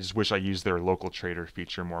 I just wish I used their local trader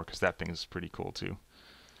feature more, because that thing is pretty cool too.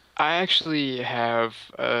 I actually have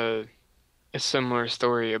a similar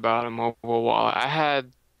story about a mobile wallet. I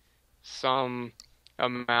had some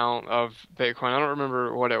amount of Bitcoin. I don't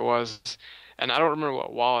remember what it was, and I don't remember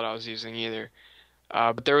what wallet I was using either.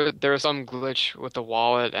 But there was some glitch with the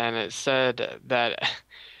wallet, and it said that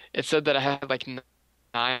I had like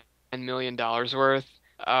 $9 million worth.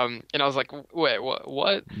 And I was like, wait, what?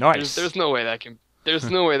 What? There's Nice. there's no way that can there's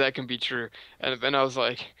no way that can be true. And then I was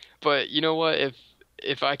like, but you know what?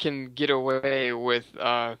 If I can get away with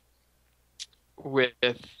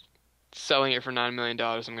selling it for $9 million,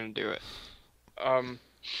 I'm gonna do it. Um,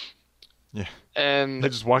 Yeah. and They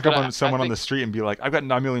just walk but up I, on I someone on the think street and be like, "I've got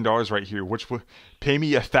 $9 million right here. Pay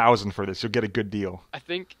me 1,000 for this. You'll get a good deal." I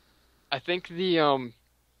think I think the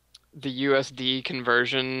USD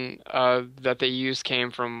conversion that they used came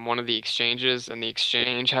from one of the exchanges, and the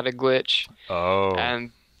exchange had a glitch, Oh.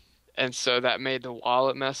 and so that made the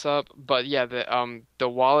wallet mess up. But yeah, the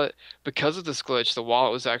wallet, because of this glitch, the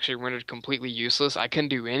wallet was actually rendered completely useless. I couldn't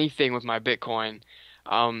do anything with my Bitcoin,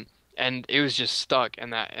 um, and it was just stuck in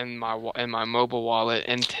my mobile wallet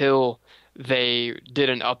until they did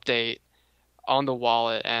an update on the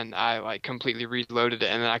wallet, and I like completely reloaded it,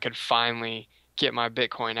 and then I could finally get my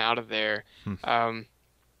Bitcoin out of there. Hmm. Um,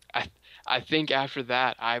 I I think after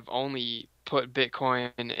that, I've only put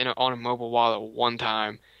Bitcoin on a mobile wallet one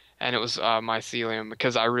time, and it was Mycelium,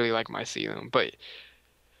 because I really like Mycelium. But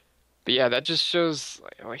yeah, that just shows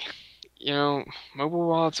mobile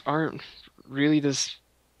wallets aren't really this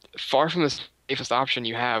far from the safest option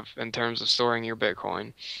you have in terms of storing your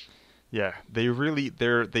Bitcoin. Yeah, they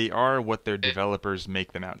are what their developers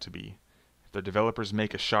make them out to be. If their developers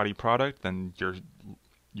make a shoddy product, then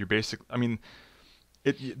you're basic. I mean,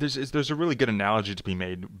 there's a really good analogy to be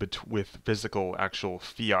made with physical, actual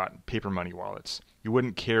fiat paper money wallets. You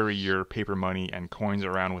wouldn't carry your paper money and coins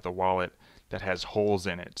around with a wallet that has holes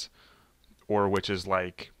in it, or which is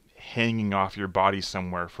like hanging off your body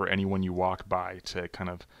somewhere for anyone you walk by to kind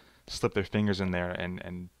of slip their fingers in there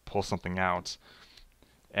and pull something out.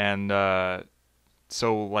 And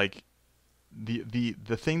so like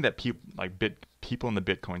the thing that people in the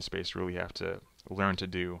Bitcoin space really have to learn to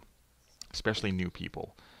do, especially new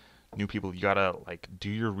people, you gotta like do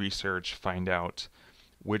your research, find out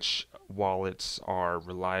which wallets are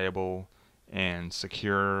reliable and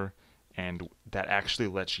secure, and that actually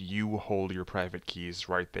lets you hold your private keys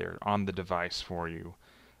right there on the device for you.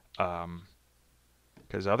 Um,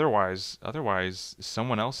 because otherwise,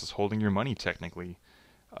 someone else is holding your money technically,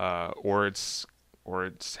 or it's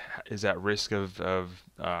is at risk of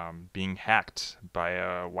being hacked by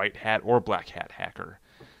a white hat or black hat hacker.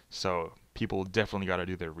 So people definitely got to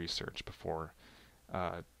do their research before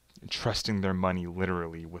uh, trusting their money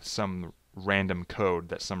literally with some random code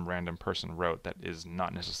that some random person wrote that is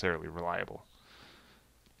not necessarily reliable.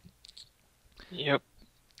 Yep.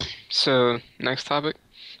 So next topic.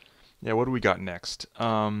 Yeah, what do we got next?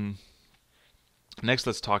 Next,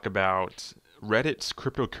 let's talk about Reddit's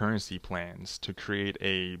cryptocurrency plans to create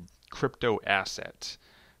a crypto asset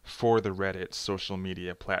for the Reddit social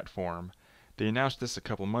media platform. They announced this a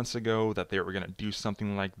couple months ago that they were going to do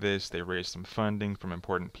something like this. They raised some funding from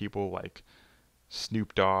important people like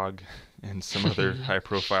Snoop Dogg and some other high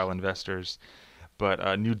profile investors.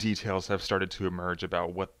 But new details have started to emerge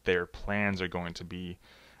about what their plans are going to be.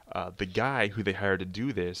 The guy who they hired to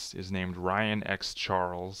do this is named Ryan X.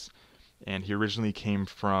 Charles, and he originally came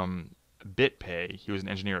from BitPay. He was an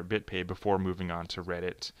engineer at BitPay before moving on to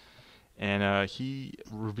Reddit. And he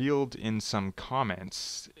revealed in some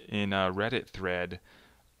comments in a Reddit thread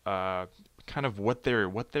uh, kind of what they're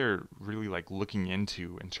really like looking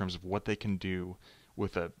into in terms of what they can do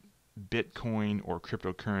with a Bitcoin or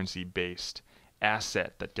cryptocurrency based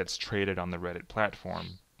asset that gets traded on the Reddit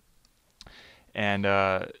platform. And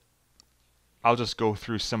I'll just go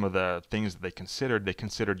through some of the things that they considered. They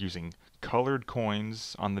considered using colored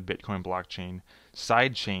coins on the Bitcoin blockchain,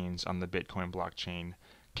 side chains on the Bitcoin blockchain,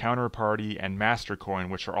 counterparty and mastercoin,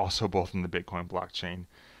 which are also both in the Bitcoin blockchain,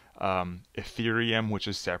 Ethereum, which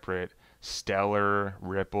is separate, Stellar,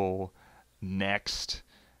 Ripple, Next,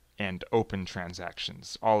 and open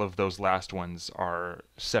transactions. All of those last ones are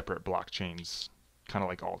separate blockchains, kind of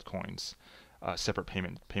like altcoins, separate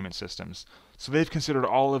payment systems. So they've considered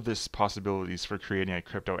all of this possibilities for creating a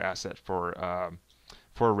crypto asset for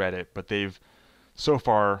Reddit, but they've so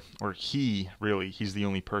far, or he's the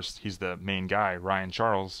only person, he's the main guy, Ryan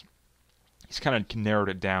Charles. He's kind of narrowed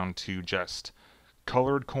it down to just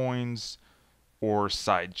colored coins or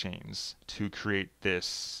side chains to create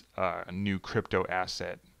this new crypto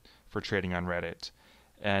asset for trading on Reddit.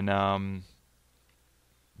 And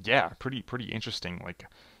yeah, pretty interesting. Like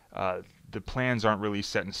the plans aren't really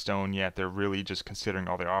set in stone yet. They're really just considering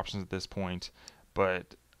all their options at this point.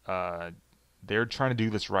 But they're trying to do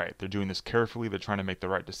this right. They're doing this carefully. They're trying to make the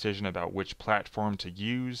right decision about which platform to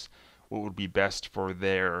use, what would be best for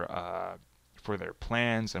their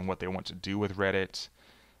plans and what they want to do with Reddit.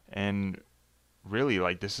 And really,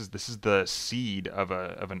 like this is the seed of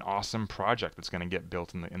an awesome project that's going to get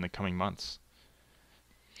built in the coming months.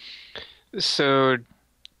 So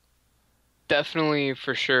definitely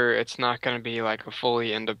for sure it's not going to be like a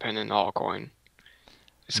fully independent altcoin.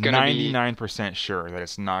 It's going to be 99% sure that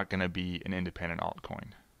it's not going to be an independent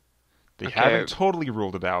altcoin. They okay. haven't totally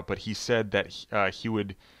ruled it out, but he said that he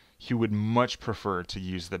would much prefer to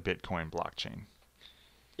use the Bitcoin blockchain.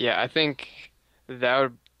 Yeah, I think that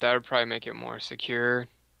would probably make it more secure,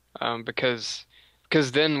 because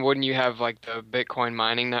then wouldn't you have like the Bitcoin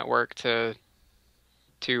mining network to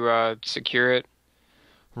secure it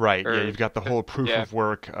Right, yeah, or you've got the whole proof yeah. of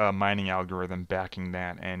work mining algorithm backing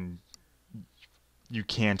that, and you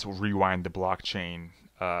can't rewind the blockchain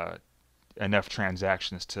enough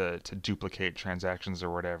transactions to duplicate transactions or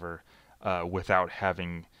whatever without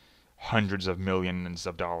having hundreds of millions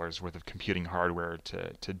of dollars worth of computing hardware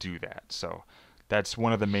to do that. So that's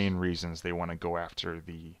one of the main reasons they want to go after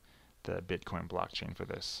the Bitcoin blockchain for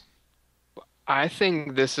this. I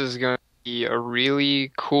think this is going to be a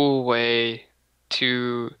really cool way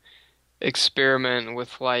to experiment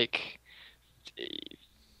with like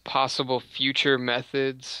possible future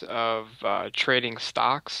methods of trading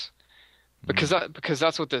stocks Mm, because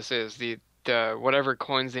that's what this is. The whatever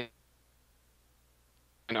coins they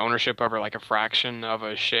an ownership over like a fraction of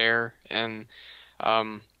a share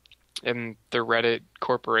um in the Reddit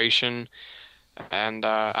corporation. And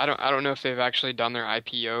I don't know if they've actually done their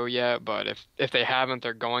IPO yet, but if they haven't,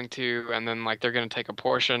 they're going to, and then like they're going to take a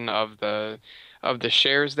portion of the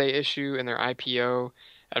shares they issue in their IPO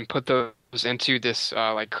and put those into this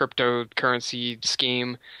like cryptocurrency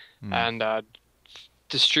scheme mm, and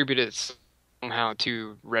distribute it somehow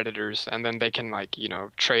to Redditors, and then they can like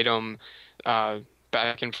trade them uh,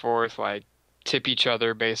 back and forth, like tip each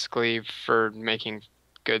other basically for making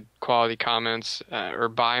good quality comments or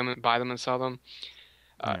buy them and sell them.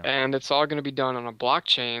 yeah. And it's all going to be done on a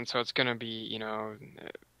blockchain, so it's going to be,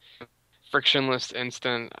 frictionless,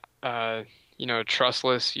 instant,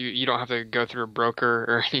 trustless. You don't have to go through a broker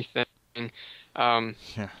or anything. Um,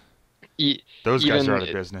 Yeah. e Those guys are even out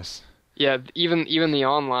of business. yeah, even the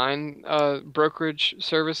online brokerage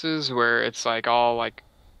services where it's like all like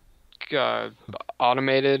uh,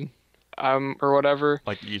 automated or whatever.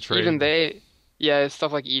 Like Even E-Trade. they, yeah, it's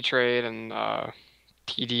stuff like E-Trade and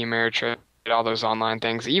TD Ameritrade, all those online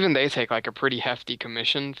things. Even they take like a pretty hefty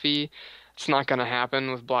commission fee. It's not going to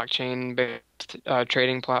happen with blockchain-based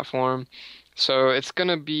trading platform. So I, it's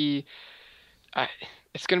gonna be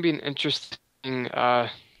an interesting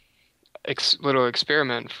little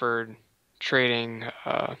experiment for trading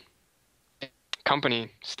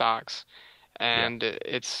company stocks, Yeah. and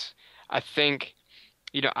I think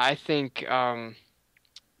I think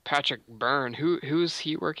Patrick Byrne, who's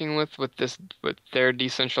he working with this with their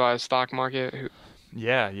decentralized stock market?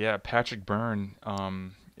 Yeah. Patrick Byrne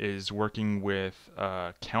is working with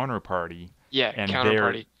Counterparty, Yeah, and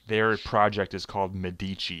Counterparty. their project is called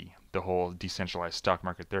Medici, the whole decentralized stock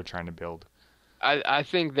market they're trying to build. I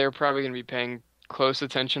think they're probably going to be paying close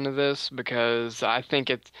attention to this because I think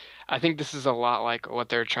this is a lot like what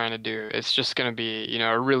they're trying to do. It's just going to be,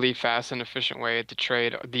 a really fast and efficient way to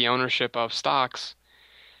trade the ownership of stocks,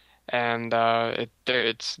 and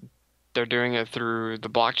they're doing it through the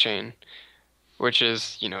blockchain, which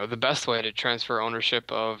is, the best way to transfer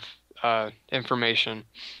ownership of information.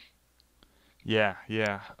 Yeah,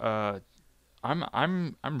 yeah.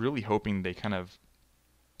 I'm really hoping they kind of.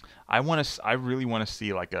 I really want to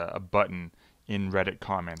see like a button in Reddit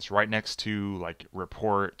comments right next to like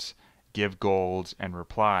report, give gold, and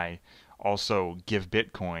reply. Also give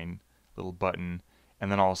Bitcoin little button,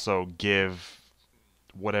 and then also give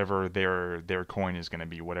whatever their coin is going to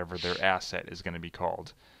be, whatever their asset is going to be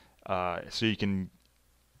called. So you can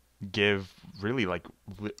give really like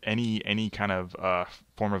any kind of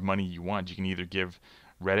form of money you want. You can either give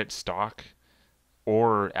Reddit stock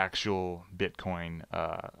or actual Bitcoin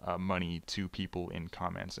money to people in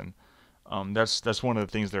comments, and that's one of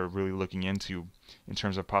the things they're really looking into in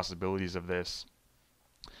terms of possibilities of this.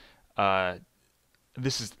 Uh,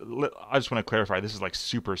 this is I just want to clarify. This is like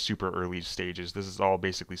super early stages. This is all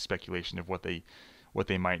basically speculation of what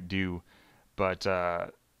they might do, but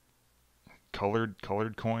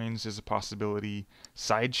colored coins is a possibility.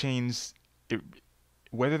 Side chains, it,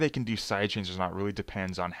 whether they can do side chains or not, really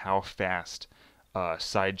depends on how fast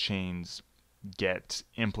side chains get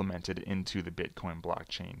implemented into the Bitcoin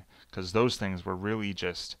blockchain. Because those things were really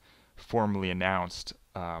just formally announced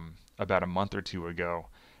about a month or two ago,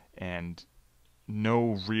 and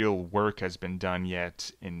no real work has been done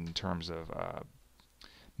yet in terms of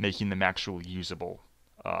making them actually usable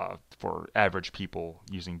for average people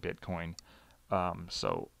using Bitcoin.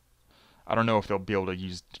 So I don't know if they'll be able to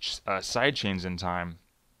use side chains in time,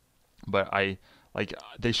 but I like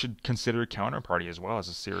they should consider counterparty as well as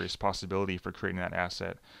a serious possibility for creating that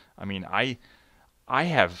asset. I mean, I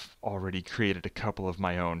have already created a couple of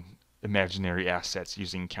my own imaginary assets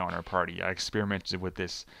using counterparty. I experimented with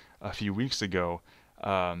this a few weeks ago.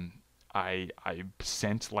 Um, I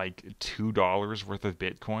sent like $2 worth of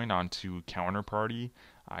Bitcoin onto counterparty.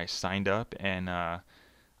 I signed up and I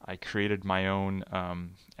created my own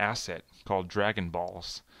asset called Dragon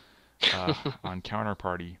Balls on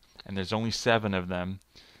Counterparty, and there's only seven of them,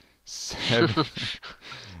 seven,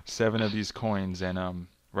 seven of these coins, and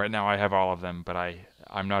right now I have all of them, but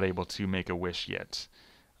I'm not able to make a wish yet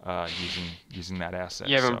using that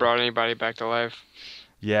You asset. haven't So brought anybody back to life.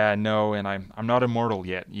 yeah, no, and I'm not immortal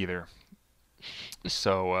yet either.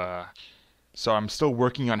 So so I'm still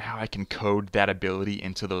working on how I can code that ability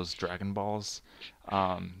into those Dragon Balls.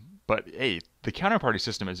 But hey, the counterparty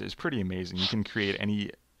system is pretty amazing. You can create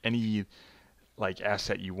any like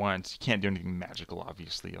asset you want. You can't do anything magical,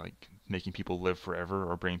 obviously, like making people live forever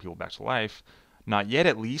or bringing people back to life. Not yet,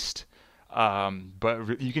 at least.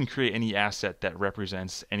 But you can create any asset that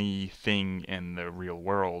represents anything in the real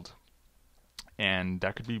world, and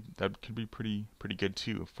that could be pretty good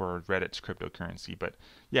too for Reddit's cryptocurrency. But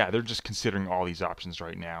yeah, they're just considering all these options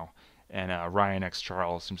right now, and Ryan X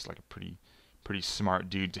Charles seems like a pretty smart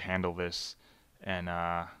dude to handle this, and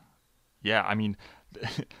yeah, I mean,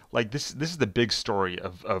 like this is the big story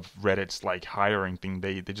of Reddit's like hiring thing.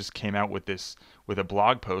 They just came out with this with a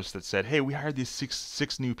blog post that said, "Hey, we hired these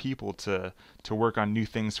six new people to work on new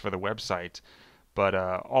things for the website." But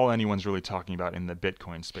all anyone's really talking about in the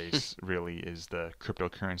Bitcoin space really is the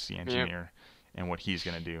cryptocurrency Yep. engineer and what he's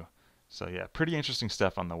gonna do. So yeah, pretty interesting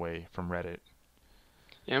stuff on the way from Reddit.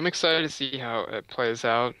 Yeah, I'm excited to see how it plays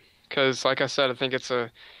out. Because, like I said, I think it's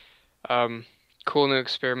a um, cool new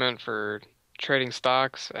experiment for trading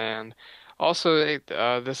stocks, and also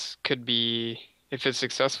this could be, if it's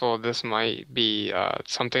successful, this might be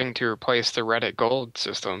something to replace the Reddit Gold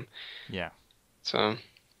system. Yeah, So,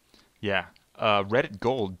 yeah. Reddit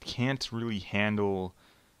Gold can't really handle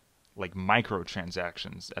like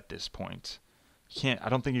microtransactions at this point. You can't. I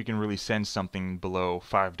don't think you can really send something below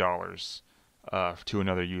 $5 to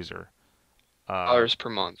another user. Uh, dollars per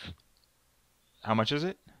month. how much is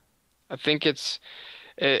it? I think it's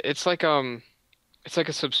like it's like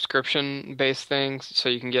a subscription based thing, so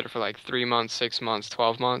you can get it for like 3 months, 6 months,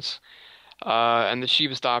 12 months. And the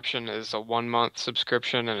cheapest option is a 1 month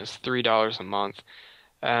subscription, and it's $3 a month.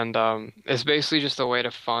 And it's basically just a way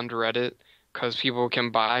to fund Reddit because people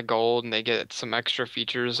can buy gold and they get some extra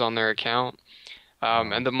features on their account. Oh,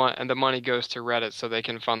 And the money goes to Reddit so they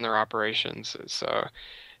can fund their operations. So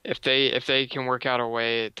if they can work out a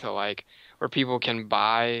way to like where people can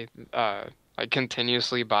buy like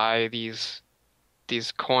continuously buy these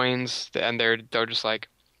coins and they'll just like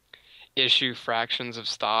issue fractions of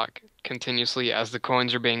stock continuously as the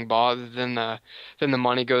coins are being bought, then the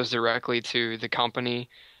money goes directly to the company.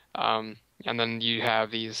 And then you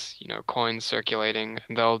have these, coins circulating,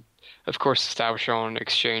 and they'll, of course, establish their own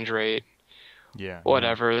exchange rate, yeah,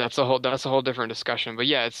 yeah. whatever. That's a whole different discussion. But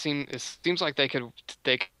yeah, it seems like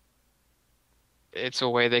it's a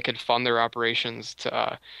way they could fund their operations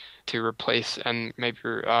to replace and maybe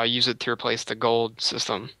use it to replace the gold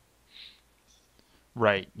system.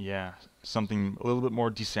 Right, yeah. something a little bit more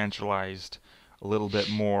decentralized, a little bit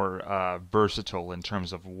more versatile in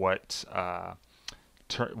terms of what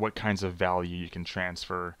kinds of value you can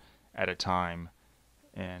transfer at a time,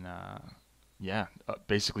 and yeah,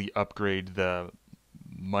 basically upgrade the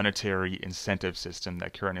monetary incentive system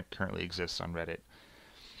that currently exists on Reddit.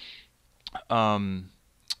 Um,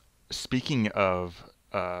 Speaking of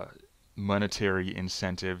monetary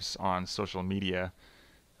incentives on social media,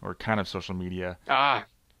 or kind of social media, Ah,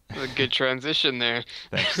 a good transition there.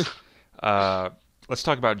 thanks. Uh, let's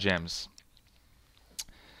talk about GEMZ.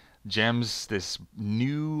 GEMZ, this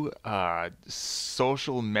new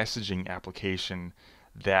social messaging application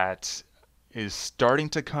that is starting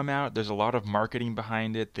to come out. There's a lot of marketing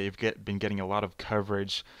behind it. Been getting a lot of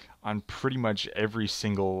coverage on pretty much every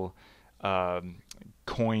single um,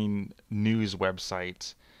 coin news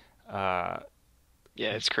website. Uh,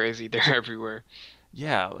 Yeah, it's crazy. They're everywhere.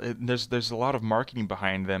 yeah, there's a lot of marketing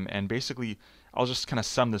behind them, and basically, I'll just kind of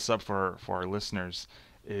sum this up for our listeners.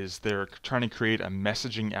 Is they're trying to create a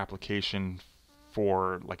messaging application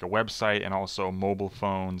for like a website and also mobile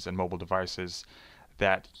phones and mobile devices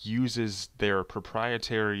that uses their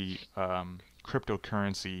proprietary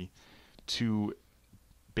cryptocurrency to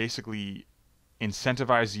basically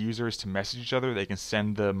incentivize users to message each other. They can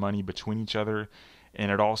send the money between each other,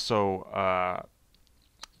 and it also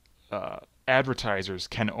advertisers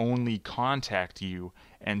can only contact you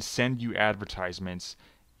and send you advertisements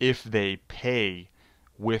if they pay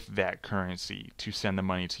with that currency to send the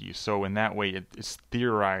money to you. So in that way, it's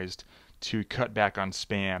theorized to cut back on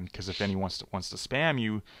spam, because if anyone wants to spam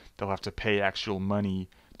you, they'll have to pay actual money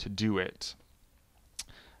to do it.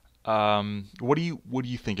 What do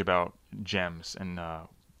you think about GEMS and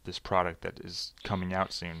this product that is coming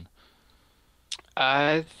out soon?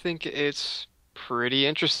 I think it's pretty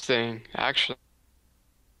interesting, actually.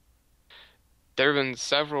 There have been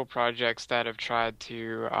several projects that have tried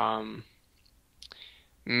to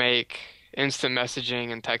make instant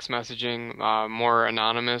messaging and text messaging more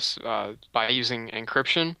anonymous by using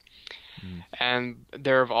encryption. Mm. And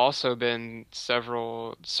there have also been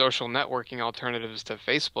several social networking alternatives to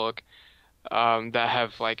Facebook that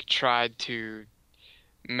have like tried to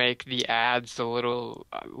make the ads a little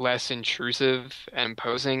less intrusive and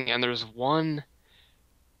imposing. And there's one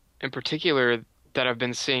in particular that I've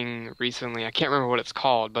been seeing recently. I can't remember what it's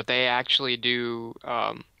called, but they actually do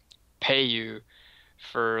pay you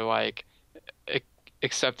for like ac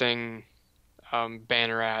accepting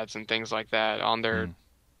banner ads and things like that on their,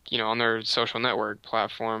 Mm. on their social network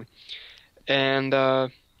platform. And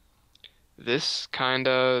this kind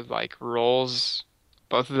of like rolls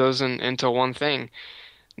both of those into one thing.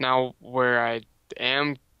 Now, where I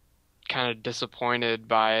am kind of disappointed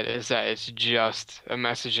by it is that it's just a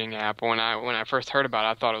messaging app. When I first heard about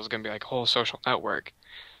it, I thought it was going to be like a whole social network.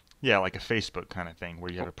 Yeah, like a Facebook kind of thing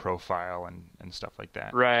where you have a profile and stuff like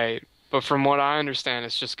that. Right. But from what I understand,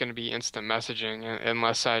 it's just going to be instant messaging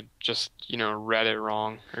unless I just, read it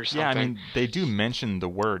wrong or Yeah, I something. mean, they do mention the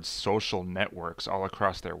word social networks all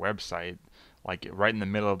across their website. Like right in the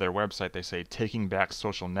middle of their website, they say, taking back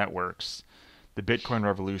social networks. The Bitcoin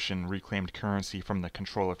revolution reclaimed currency from the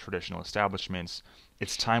control of traditional establishments.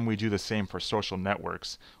 It's time we do the same for social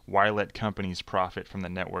networks. Why let companies profit from the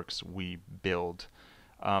networks we build?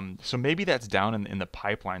 So maybe that's down in the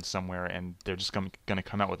pipeline somewhere, and they're just going to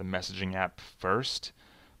come out with a messaging app first.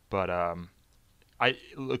 But I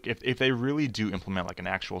look, if they really do implement like an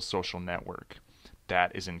actual social network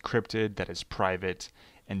that is encrypted, that is private,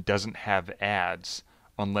 and doesn't have ads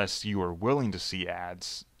unless you are willing to see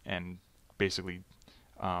ads and basically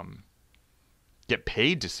um, get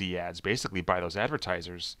paid to see ads basically by those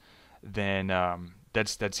advertisers, then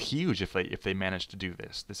that's huge if they manage to do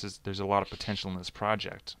this. There's a lot of potential in this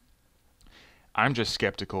project. I'm just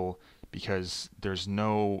skeptical because there's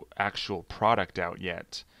no actual product out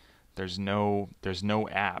yet. There's no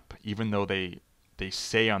app, even though they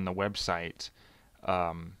say on the website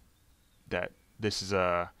um, that this is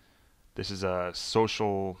a this is a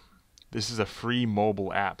social this is a free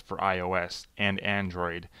mobile app for iOS and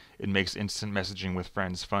Android. It makes instant messaging with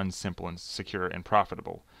friends fun, simple, and secure and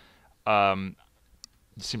profitable. Um,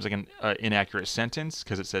 it seems like an inaccurate sentence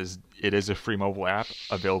because it says it is a free mobile app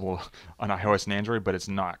available on iOS and Android, but it's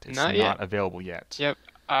not. It's Not yet. not available yet. Yep.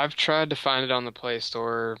 I've tried to find it on the Play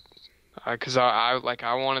Store because I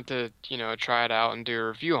wanted to, try it out and do a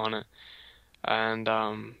review on it. And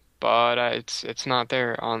but it's not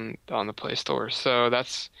there on the Play Store. So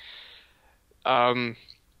um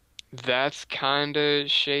that's kind of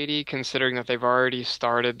shady considering that they've already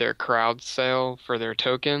started their crowd sale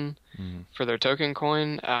Mm. for their token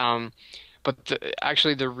coin. But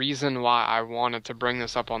actually the reason why I wanted to bring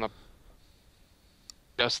this up on the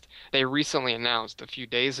just they recently announced a few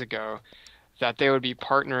days ago that they would be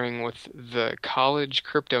partnering with the College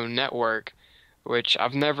Crypto Network, which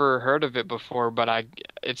I've never heard of it before, but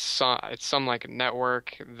it's some like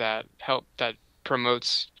network that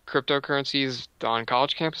promotes cryptocurrencies on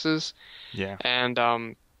college campuses, Yeah.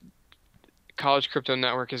 and College Crypto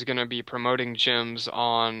Network is going to be promoting gyms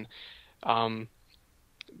on um,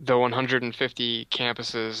 the 150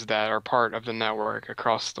 campuses that are part of the network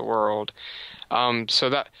across the world. So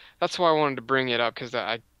that's why I wanted to bring it up because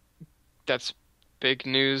that's big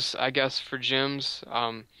news, I guess, for gyms.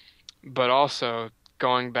 But also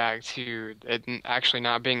going back to it actually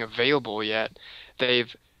not being available yet,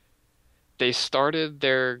 they've they started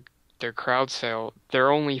their crowd sale. They're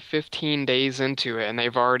only 15 days into it, and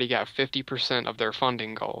they've already got 50% of their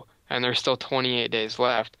funding goal, and there's still 28 days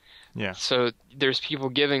left. Yeah. So there's people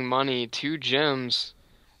giving money to gyms,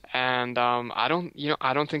 and I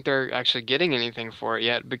don't think they're actually getting anything for it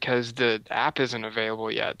yet because the app isn't available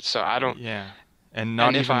yet. So I don't, Yeah. And not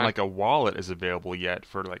and if even I'm like a wallet is available yet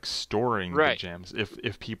for like storing the right, gems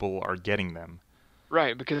if people are getting them.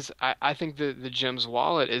 right, because I think the gym's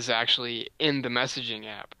wallet is actually in the messaging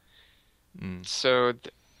app. Mm. So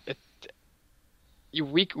it,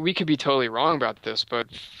 we could be totally wrong about this, but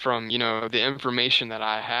from, the information that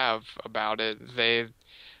I have about it,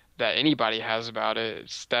 that anybody has about it,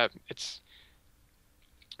 it's that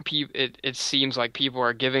it seems like people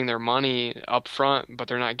are giving their money up front, but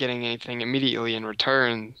they're not getting anything immediately in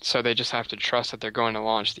return, so they just have to trust that they're going to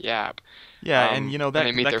launch the app, Yeah, and you know when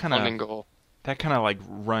they that meet their funding goal. that kind of like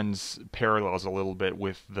runs parallels a little bit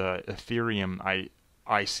with the Ethereum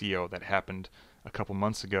ICO that happened a couple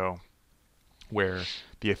months ago, where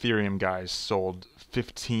the Ethereum guys sold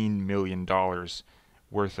 $15 million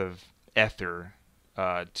worth of Ether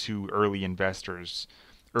to early investors,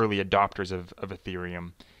 early adopters of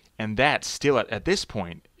Ethereum. And that still, at this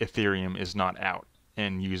point, Ethereum is not out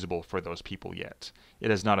and usable for those people yet.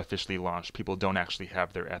 It has not officially launched. People don't actually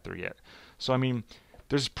have their Ether yet. So, I mean,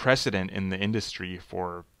 there's precedent in the industry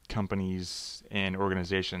for companies and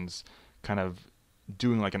organizations kind of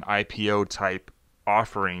doing like an IPO type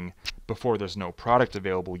offering before there's no product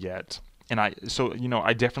available yet. And I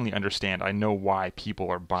definitely understand. I know why people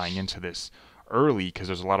are buying into this early because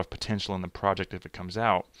there's a lot of potential in the project if it comes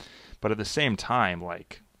out. But at the same time,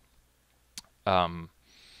 like, um,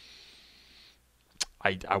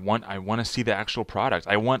 I want to see the actual product.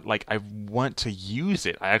 I want to use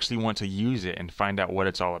it. I actually want to use it and find out what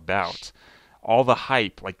it's all about. All the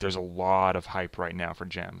hype, like there's a lot of hype right now for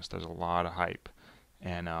gems. There's a lot of hype,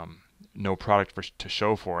 and no product to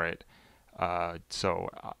show for it. So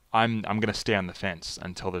I'm gonna stay on the fence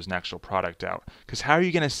until there's an actual product out. Because how are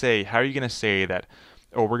you gonna say that,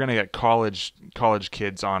 oh, we're gonna get college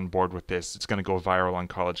kids on board with this. It's gonna go viral on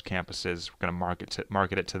college campuses. We're gonna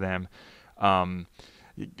market it to them. Um,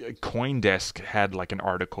 CoinDesk had like an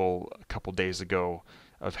article a couple days ago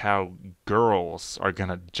of how girls are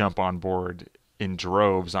gonna jump on board in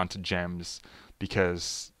droves onto gems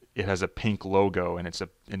because it has a pink logo and it's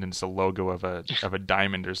a logo of a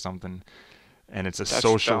diamond or something, and it's a That's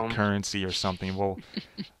social dumb. currency or something. Well,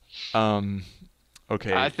 um,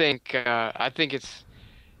 okay, I think it's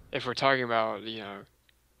if we're talking about,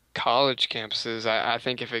 college campuses, I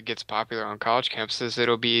think if it gets popular on college campuses,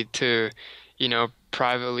 it'll be to,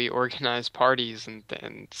 privately organize parties and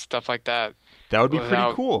stuff like that that would be pretty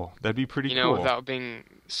without, cool. That'd be pretty cool. without being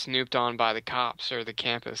snooped on by the cops or the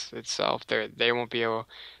campus itself. They won't be able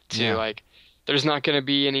to, Yeah, like, there's not going to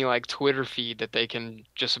be any like Twitter feed that they can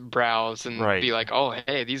just browse and right. be like, oh,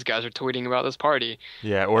 hey, these guys are tweeting about this party.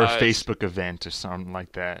 Yeah, or a It's Facebook event or something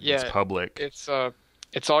like that. That's Yeah, public. it's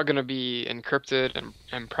all going to be encrypted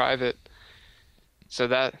and private. So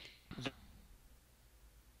that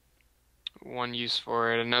one use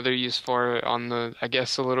for it. Another use for it on the, I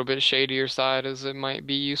guess, a little bit shadier side is it might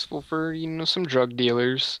be useful for, some drug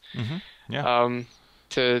dealers, Yeah, um,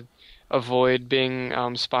 to avoid being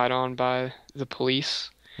spied on by the police.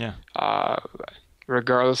 yeah. Uh,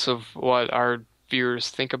 Regardless of what our viewers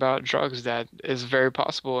think about drugs, that is very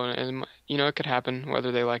possible, and it could happen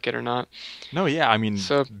whether they like it or not. No, yeah, I mean,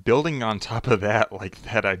 So, building on top of that, like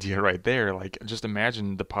that idea right there, like just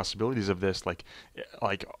imagine the possibilities of this. Like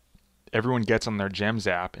everyone gets on their Gems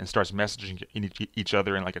app and starts messaging each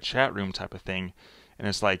other in like a chat room type of thing, and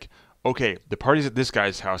it's like, okay, the party's at this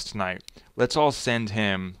guy's house tonight. Let's all send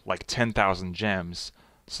him like 10,000 gems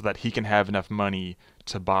so that he can have enough money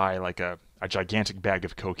to buy like a gigantic bag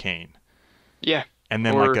of cocaine, yeah, and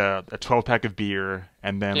then like or a 12 pack of beer,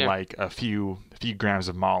 and then yeah, like a few grams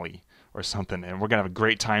of Molly or something, and we're gonna have a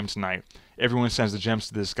great time tonight. Everyone sends the gems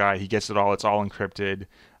to this guy. He gets it all. It's all encrypted.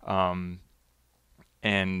 Um,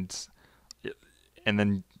 and and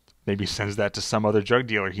then maybe sends that to some other drug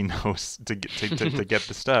dealer he knows to get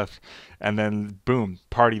the stuff, and then boom,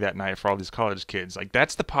 party that night for all these college kids. Like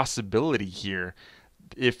that's the possibility here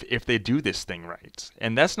if they do this thing right,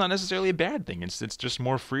 and that's not necessarily a bad thing. It's just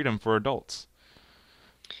more freedom for adults.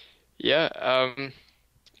 Yeah,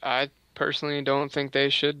 I personally don't think they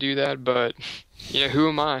should do that, but who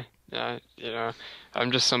am I?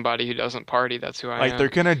 I'm just somebody who doesn't party. That's who I Like they're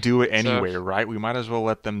am. gonna do it So anyway, right? We might as well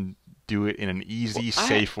let them do it in an well, easy, I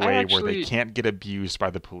safe I way where they actually can't get abused by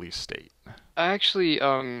the police state. I actually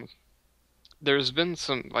there's been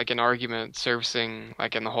some like an argument surfacing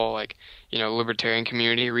like in the whole like libertarian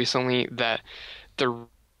community recently that the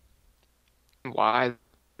why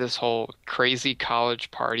this whole crazy college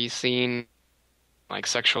party scene like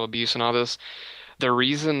sexual abuse and all this, the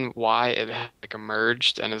reason why it like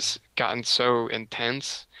emerged and has gotten so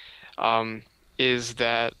intense um, is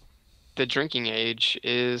that the drinking age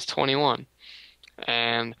is 21,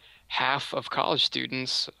 and half of college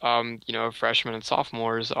students, freshmen and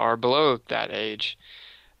sophomores, are below that age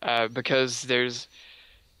because there's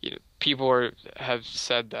people have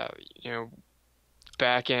said that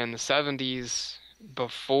back in the 70s,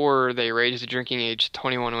 before they raised the drinking age to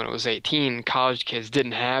 21 when it was 18, college kids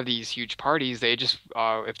didn't have these huge parties. They just,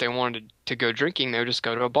 if they wanted to go drinking, they would just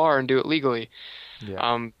go to a bar and do it legally. Yeah.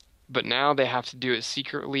 Um, but now they have to do it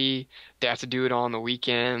secretly. They have to do it on the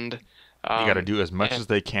weekend. They got to Um, do as much and as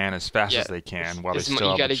they can, as fast yeah, as they can, it's, while they it's, mu-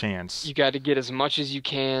 still have the chance. you got to get as much as you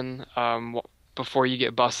can before you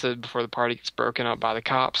get busted, before the party gets broken up by the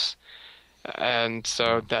cops. And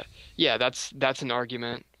so Yeah. yeah, that's an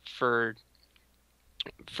argument for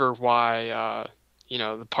why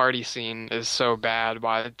the party scene is so bad,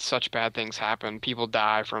 why such bad things happen. People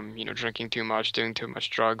die from drinking too much, doing too much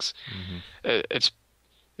drugs. Hmm. It's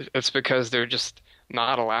because they're just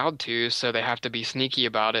not allowed to, so they have to be sneaky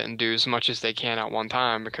about it and do as much as they can at one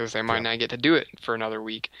time because they might Yeah. not get to do it for another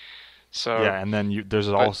week. So, Yeah, and then there's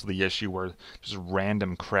but also the issue where just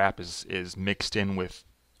random crap is mixed in with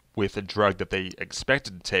a drug that they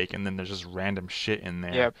expected to take, and then there's just random shit in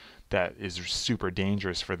there yeah, that is super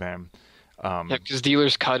dangerous for them. yeah, Um, because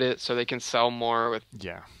dealers cut it so they can sell more with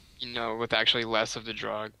yeah, with actually less of the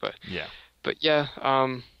drug. yeah, But yeah,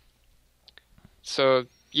 so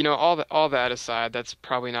all that aside, that's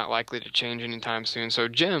probably not likely to change anytime soon. So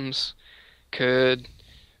GEMS could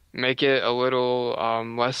make it a little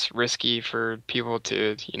less risky for people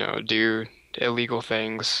to do illegal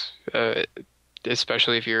things,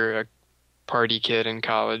 especially if you're a party kid in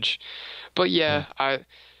college. But yeah, yeah,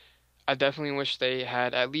 I definitely wish they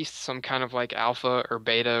had at least some kind of like alpha or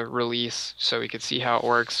beta release so we could see how it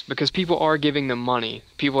works because people are giving them money.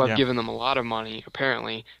 People have yeah, given them a lot of money,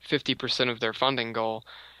 apparently 50% of their funding goal.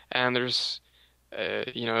 And there's,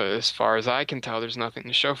 as far as I can tell, there's nothing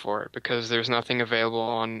to show for it because there's nothing available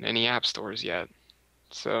on any app stores yet.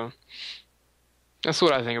 So that's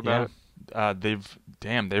what I think about yeah. it. They've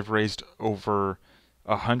raised over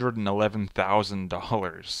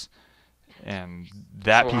 $111,000, and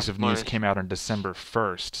It's a that lot piece of of news money. came out on December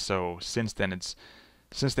 1st. So since then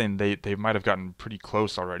they might have gotten pretty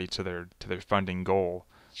close already to their funding goal.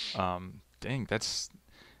 Dang, that's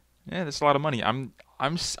a lot of money. I'm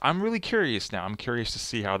really curious now. I'm curious to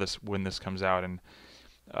see how this when this comes out, and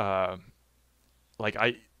uh, like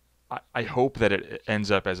I hope that it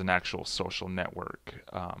ends up as an actual social network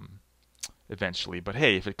eventually. But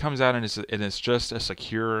hey, if it comes out and it's just a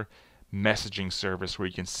secure messaging service where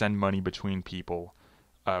you can send money between people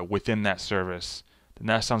within that service, then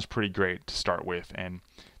that sounds pretty great to start with, and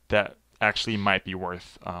that actually might be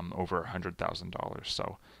worth over $100,000.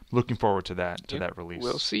 So looking forward to Yep, that we'll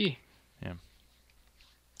release. see. Yeah.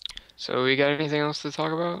 So we got anything else to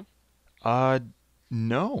talk about? Uh,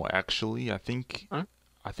 no, actually, Huh?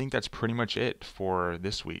 I think that's pretty much it for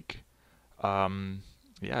this week.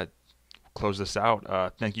 Yeah, close this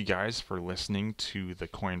out. Thank you guys for listening to the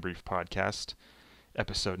Coin Brief podcast,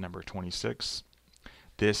 episode number 26.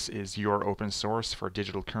 This is your open source for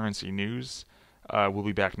digital currency news. We'll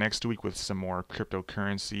be back next week with some more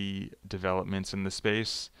cryptocurrency developments in the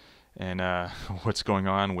space and what's going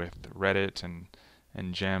on with Reddit and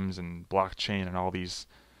GEMS and blockchain and all these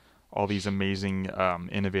amazing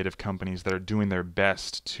innovative companies that are doing their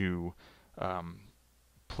best to um,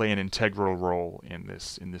 play an integral role in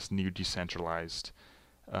this new decentralized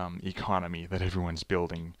economy that everyone's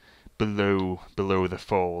building below the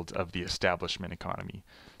fold of the establishment economy.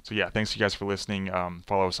 So yeah, thanks you guys for listening.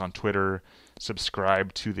 Follow us on Twitter,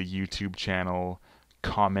 subscribe to the YouTube channel,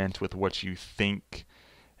 comment with what you think,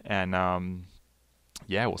 and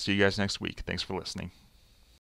yeah, we'll see you guys next week. Thanks for listening.